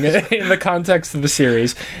nothing in the context of the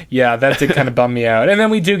series. Yeah, that did kind of bum me out. And then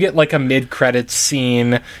we do get like a mid-credits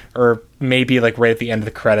scene, or maybe like right at the end of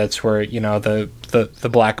the credits, where the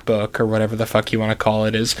black book or whatever the fuck you want to call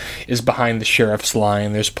it is behind the sheriff's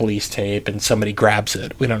line. There's police tape and somebody grabs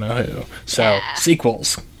it. We don't know who. So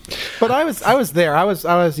sequels. But I was there. I was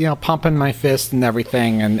pumping my fist and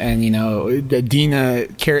everything, and Dina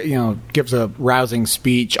gives a rousing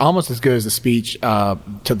speech, almost as good as the speech to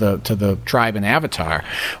the tribe in Avatar,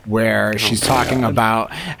 where she's talking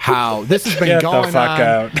about how this has been going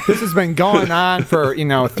on. This has been going on for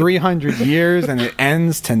 300 years, and it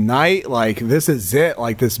ends tonight. Like, this is it.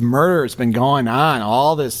 Like, this murder has been going on.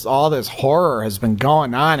 All this horror has been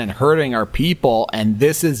going on and hurting our people, and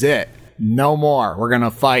this is it. No more. We're going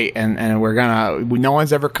to fight, and no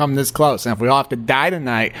one's ever come this close. And if we all have to die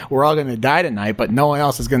tonight, we're all going to die tonight, but no one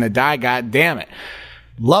else is going to die. God damn it.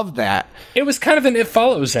 Love that. It was kind of an It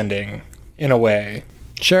Follows ending, in a way.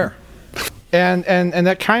 Sure. And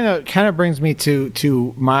that kind of brings me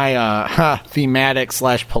to my thematic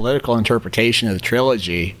 / political interpretation of the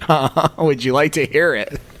trilogy. Would you like to hear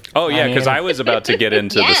it? Oh, yeah, because I was about to get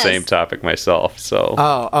into the same topic myself. So.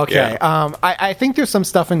 Oh, okay. Yeah. I think there's some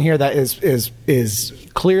stuff in here that is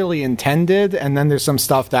clearly intended, and then there's some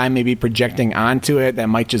stuff that I may be projecting onto it that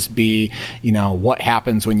might just be, what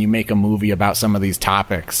happens when you make a movie about some of these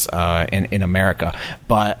topics in America.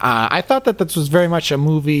 But I thought that this was very much a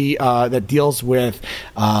movie that deals with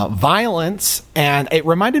violence, and it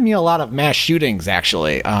reminded me a lot of mass shootings,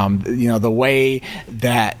 actually. The way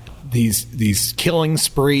that these killing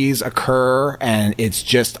sprees occur, and it's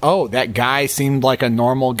just, that guy seemed like a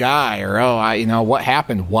normal guy, or what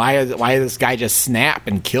happened? Why did this guy just snap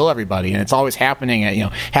and kill everybody? And it's always happening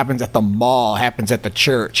happens at the mall, happens at the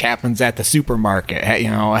church, happens at the supermarket,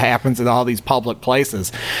 happens at all these public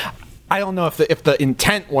places. I don't know if the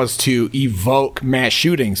intent was to evoke mass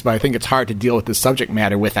shootings, but I think it's hard to deal with this subject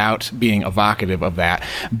matter without being evocative of that.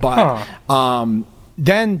 But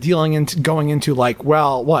then going into like,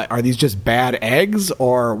 well, what are these, just bad eggs,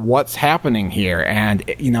 or what's happening here? And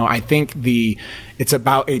I think it's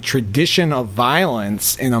about a tradition of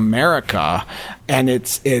violence in America, and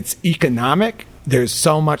it's economic. There's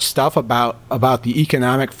so much stuff about the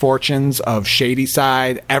economic fortunes of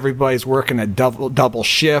Shadyside. Everybody's working a double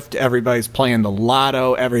shift. Everybody's playing the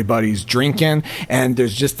lotto. Everybody's drinking. And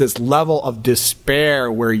there's just this level of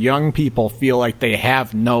despair where young people feel like they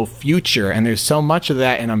have no future. And there's so much of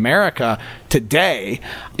that in America today,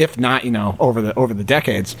 if not, over the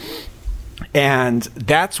decades. And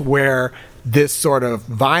that's where this sort of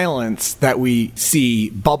violence that we see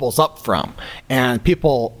bubbles up from. And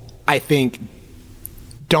people, I think,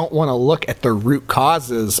 don't want to look at the root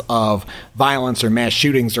causes of violence or mass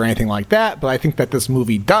shootings or anything like that, but I think that this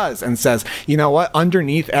movie does, and says, you know what,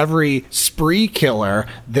 underneath every spree killer,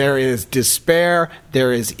 there is despair,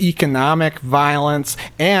 there is economic violence,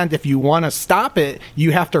 and if you want to stop it,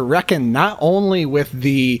 you have to reckon not only with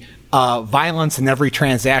the violence in every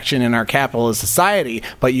transaction in our capitalist society,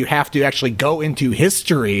 but you have to actually go into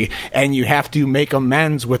history, and you have to make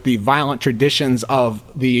amends with the violent traditions of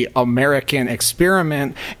the American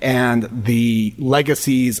experiment and the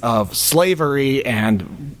legacies of slavery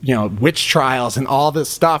and witch trials and all this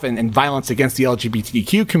stuff, and violence against the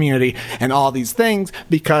LGBTQ community and all these things,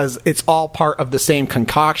 because it's all part of the same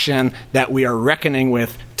concoction that we are reckoning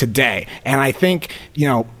with today. And I think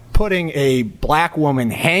putting a black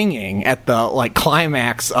woman hanging at the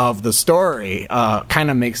climax of the story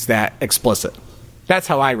kind of makes that explicit. That's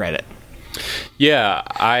how I read it. Yeah,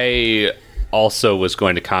 I also was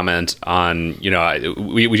going to comment on,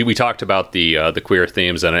 we talked about the queer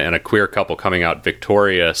themes and a queer couple coming out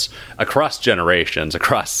victorious across generations,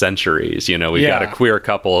 across centuries. We've got a queer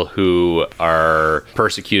couple who are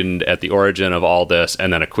persecuted at the origin of all this,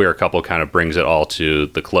 and then a queer couple kind of brings it all to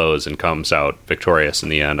the close and comes out victorious in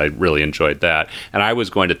the end. I really enjoyed that. And I was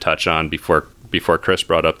going to touch on, before Chris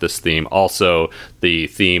brought up this theme, also the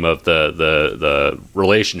theme of the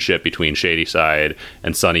relationship between Shadyside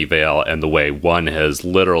and Sunnyvale, and the way one of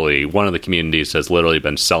the communities has literally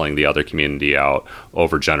been selling the other community out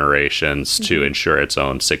over generations to ensure its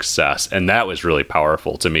own success. And that was really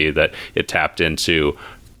powerful to me, that it tapped into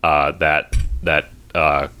that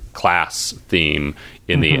class theme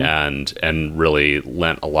in the end, and really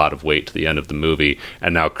lent a lot of weight to the end of the movie.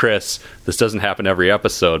 And now, Chris, this doesn't happen every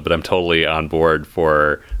episode, but I'm totally on board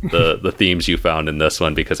for the themes you found in this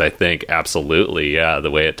one, because I think absolutely,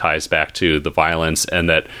 the way it ties back to the violence, and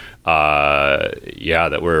that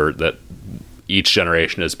that each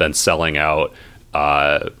generation has been selling out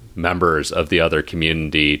members of the other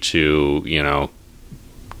community to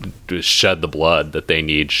shed the blood that they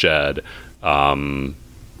need shed.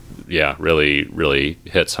 Really, really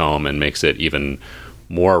hits home and makes it even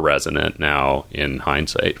more resonant now in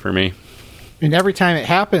hindsight for me. And every time it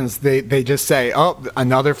happens, they just say, "Oh,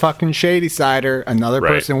 another fucking shady cider. Another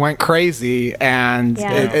Right. person went crazy," and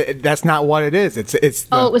Yeah. that's not what it is. It's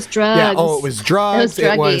Oh, it was drugs. Yeah. Oh, it was drugs.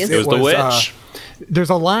 It was druggies. It was the witch.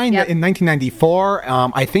 There's a line Yep. that in 1994.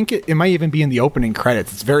 I think it might even be in the opening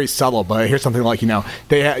credits. It's very subtle, but here's something like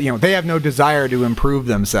they have no desire to improve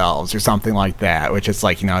themselves or something like that. Which is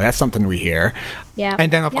like that's something we hear. Yeah.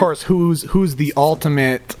 And then of course, who's the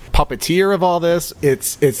ultimate puppeteer of all this?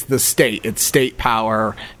 It's the state. It's state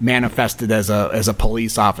power manifested as a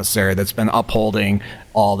police officer that's been upholding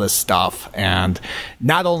all this stuff, and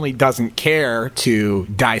not only doesn't care to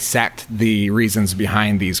dissect the reasons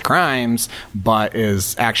behind these crimes, but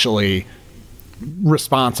is actually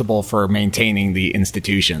responsible for maintaining the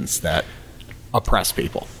institutions that oppress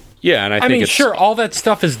people. Yeah, and I I think mean, it's sure, all that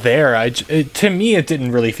stuff is there. To me, it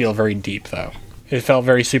didn't really feel very deep, though. It felt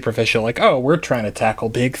very superficial, like, oh, we're trying to tackle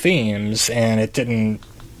big themes, and it didn't...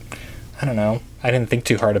 I don't know. I didn't think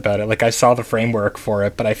too hard about it. Like, I saw the framework for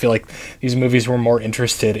it, but I feel like these movies were more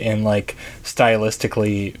interested in, like,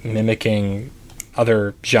 stylistically mimicking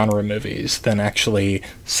other genre movies than actually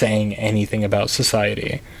saying anything about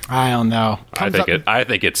society. I don't know. I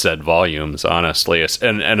think it said volumes, honestly,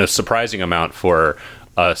 and a surprising amount for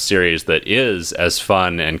a series that is as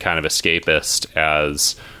fun and kind of escapist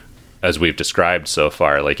as we've described so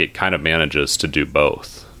far. Like, it kind of manages to do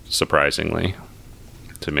both, surprisingly,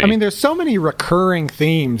 to me. I mean, there's so many recurring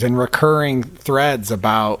themes and recurring threads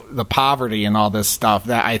about the poverty and all this stuff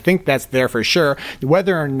that I think that's there for sure.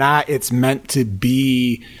 Whether or not it's meant to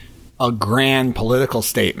be a grand political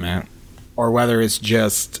statement, or whether it's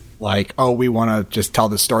just like, oh, we want to just tell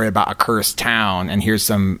the story about a cursed town, and here's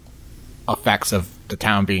some effects of the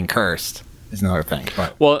town being cursed, is another thing.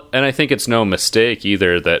 But well, and I think it's no mistake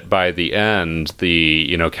either that by the end,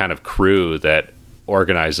 the kind of crew that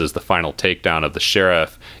organizes the final takedown of the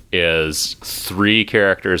sheriff is 3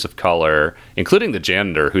 characters of color, including the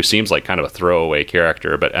janitor, who seems like kind of a throwaway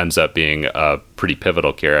character, but ends up being a pretty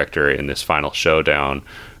pivotal character in this final showdown.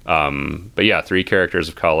 But yeah, 3 characters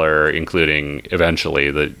of color, including eventually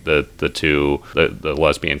the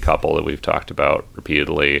lesbian couple that we've talked about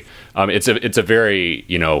repeatedly. It's a very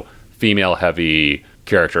female heavy,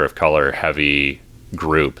 character of color heavy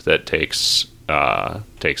group that takes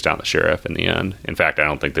down the sheriff in the end. In fact, I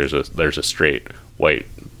don't think there's a straight white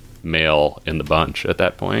male in the bunch at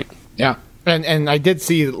that point. yeah. And I did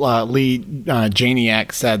see Lee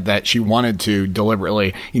Janiak said that she wanted to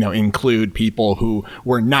deliberately, include people who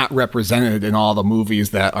were not represented in all the movies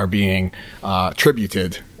that are being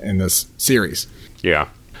tributed in this series. Yeah,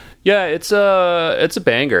 it's a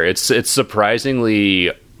banger. It's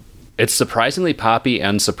surprisingly poppy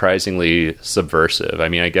and surprisingly subversive. I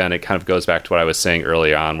mean, again, it kind of goes back to what I was saying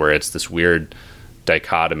early on, where it's this weird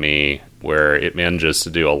dichotomy where it manages to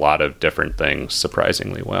do a lot of different things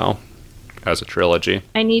surprisingly well as a trilogy.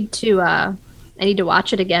 I need to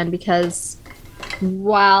watch it again, because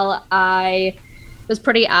while it was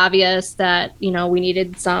pretty obvious that we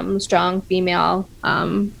needed some strong female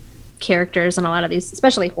characters in a lot of these,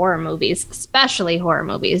 especially horror movies.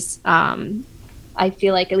 I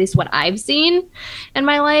feel like, at least what I've seen in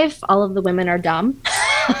my life, all of the women are dumb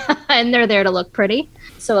and they're there to look pretty.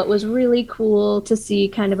 So it was really cool to see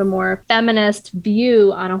kind of a more feminist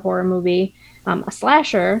view on a horror movie, a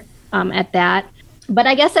slasher at that. But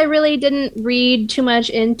I guess I really didn't read too much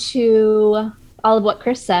into all of what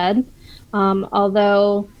Chris said,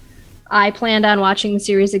 although I planned on watching the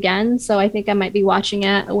series again. So I think I might be watching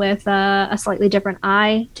it with a slightly different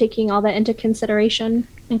eye, taking all that into consideration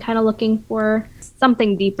and kind of looking for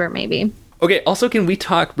something deeper, maybe. Okay, also, can we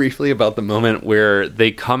talk briefly about the moment where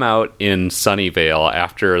they come out in Sunnyvale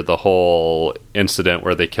after the whole incident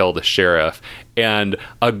where they kill the sheriff, and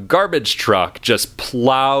a garbage truck just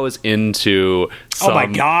plows into some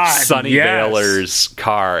Sunnyvaler's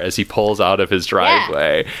car as he pulls out of his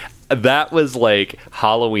driveway? Yeah. That was like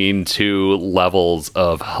Halloween 2 levels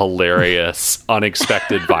of hilarious,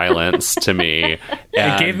 unexpected violence to me.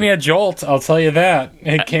 It gave me a jolt, I'll tell you that.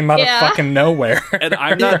 It came out of fucking nowhere. And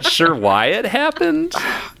I'm not sure why it happened.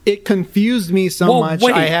 It confused me so much,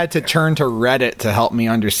 I had to turn to Reddit to help me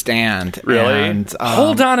understand. Really? And,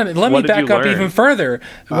 hold on a minute. Let me back up even further.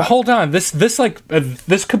 Hold on. This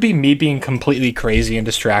could be me being completely crazy and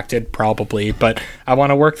distracted, probably, but I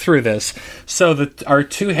want to work through this. So our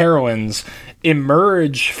 2 heroines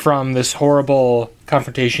emerge from this horrible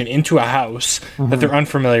confrontation into a house that they're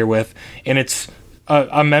unfamiliar with, and it's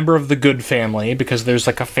a member of the good family, because there's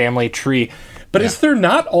like a family tree. But is there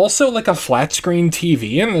not also like a flat screen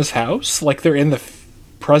TV in this house? Like they're in the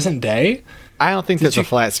present day? I don't think there's a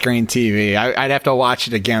flat screen TV. I'd have to watch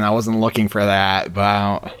it again. I wasn't looking for that, but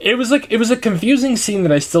I don't... It was a confusing scene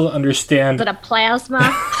that I still don't understand. Is it a plasma?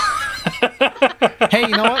 Hey, you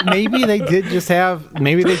know what? Maybe they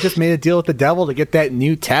just made a deal with the devil to get that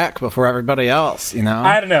new tech before everybody else, you know?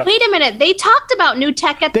 I don't know. Wait a minute. They talked about new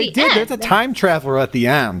tech at They the did. end. There's a time traveler at the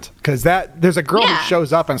end because there's a girl Yeah. who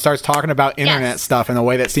shows up and starts talking about internet stuff in a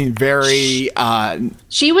way that seemed very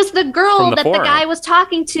She was the girl From the that the forum. guy was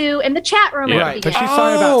talking to in the chat room. Yeah. at right. the Because she's beginning.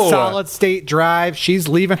 talking about Oh. solid state drive. She's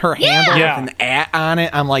leaving her handle Yeah. with an at on it.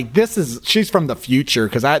 I'm like, she's from the future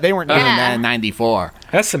because they weren't doing Yeah. that in '94.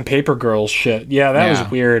 That's some Paper Girls shit. Yeah, that Yeah.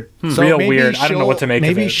 was weird. So Real maybe weird. I don't know what to make of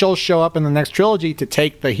it. Maybe she'll show up in the next trilogy to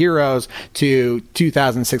take the heroes to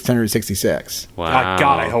 2666 Wow.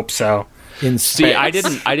 God, I hope so. in space. See, I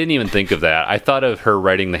didn't even think of that. I thought of her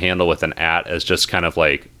writing the handle with an at as just kind of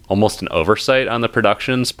like almost an oversight on the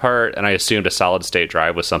production's part, and I assumed a solid state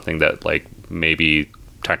drive was something that like maybe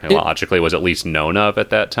technologically was at least known of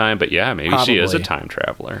at that time. But yeah, maybe she is a Probably. time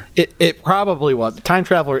traveler. It probably was time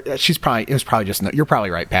traveler. It was probably just. You're probably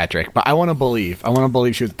right, Patrick. But I want to believe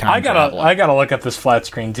she was a time traveler. I gotta look at this flat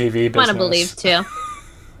screen TV business. I want to believe too.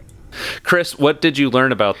 Chris, what did you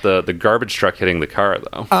learn about the garbage truck hitting the car,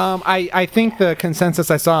 though? I think the consensus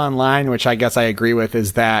I saw online, which I guess I agree with,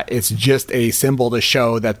 is that it's just a symbol to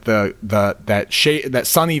show that that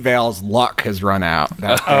Sunnyvale's luck has run out.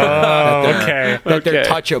 That Okay. they're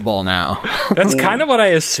touchable now. That's kind of what I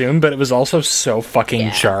assumed, but it was also so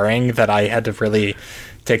fucking jarring that I had to really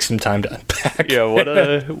take some time to unpack. Yeah, what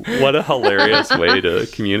a hilarious way to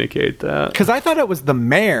communicate that. Because I thought it was the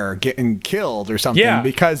mayor getting killed or something. Yeah.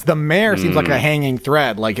 Because the mayor seems like a hanging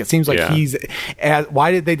thread. Like it seems like Yeah.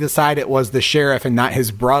 why did they decide it was the sheriff and not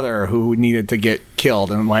his brother who needed to get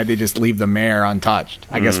killed? And why did they just leave the mayor untouched?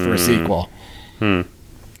 I guess for a sequel.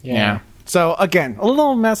 Yeah. So again, a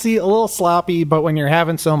little messy, a little sloppy, but when you're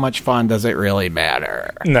having so much fun, does it really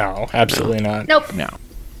matter? No, absolutely not. Nope. No.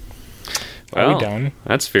 Are Well, we done?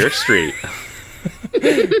 That's Fear Street.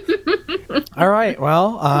 All right.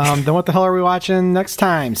 Well, then what the hell are we watching next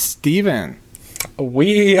time, Steven?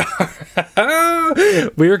 We were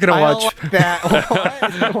gonna I watch. don't like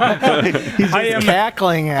that. What? He's just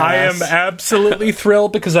cackling at I us. am absolutely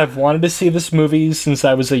thrilled because I've wanted to see this movie since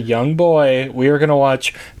I was a young boy. We are going to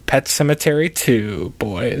watch Pet Sematary 2,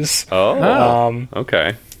 boys. Oh,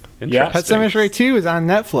 okay. Yeah. Pet Sematary 2 is on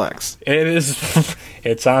Netflix. It is.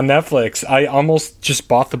 It's on Netflix. I almost just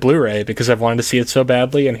bought the Blu-ray because I've wanted to see it so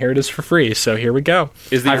badly, and here it is for free. So here we go.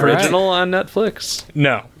 Is the All right. original on Netflix?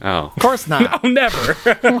 No. Oh. Of course not. Oh, never.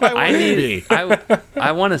 I need.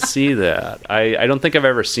 I want to see that. I don't think I've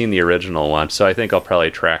ever seen the original one, so I think I'll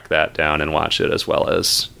probably track that down and watch it as well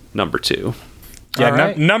as number 2. Yeah, All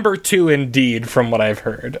right. number 2 indeed, from what I've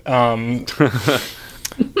heard.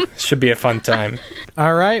 Should be a fun time.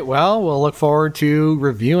 All right. Well, we'll look forward to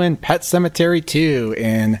reviewing Pet Sematary 2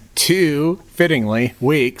 in 2, fittingly,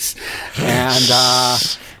 weeks. And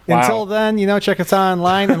until then, check us out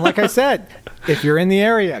online. And like I said, if you're in the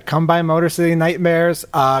area, come by Motor City Nightmares,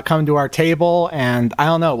 come to our table, and I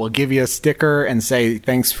don't know, we'll give you a sticker and say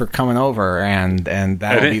thanks for coming over, and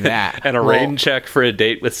that'll be that. And a rain check for a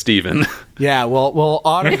date with Steven. Yeah, we'll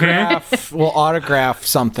autograph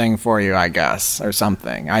something for you, I guess, or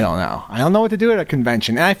something. I don't know. I don't know what to do at a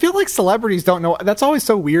convention, and I feel like celebrities don't know. That's always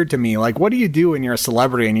so weird to me. Like, what do you do when you're a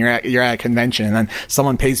celebrity and you're at a convention, and then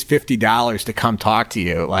someone pays $50 to come talk to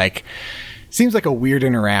you? Like, seems like a weird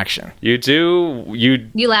interaction. You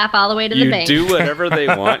laugh all the way to the bank. do whatever they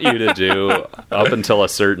want you to do up until a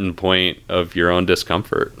certain point of your own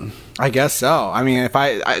discomfort. I guess so. I mean, if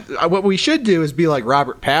I what we should do is be like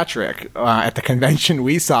Robert Patrick at the convention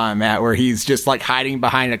we saw him at, where he's just like hiding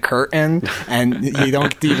behind a curtain, and you don't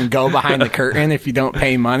get to even go behind the curtain if you don't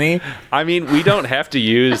pay money. I mean, we don't have to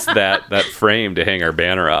use that frame to hang our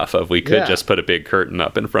banner off of. We could just put a big curtain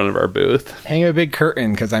up in front of our booth. Hang a big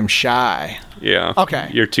curtain because I'm shy. Yeah. Okay.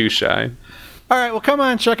 You're too shy. All right, well, come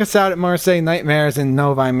on, check us out at Marseille Nightmares in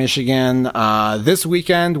Novi, Michigan. This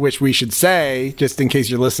weekend, which we should say, just in case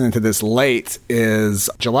you're listening to this late, is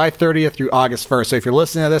July 30th through August 1st. So if you're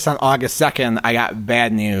listening to this on August 2nd, I got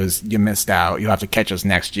bad news. You missed out. You'll have to catch us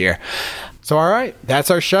next year. So, all right, that's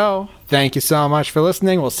our show. Thank you so much for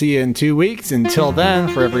listening. We'll see you in 2 weeks. Until then,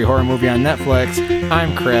 for every horror movie on Netflix,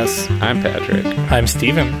 I'm Chris. I'm Patrick. I'm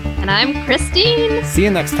Steven. And I'm Christine. See you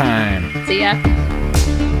next time. See ya.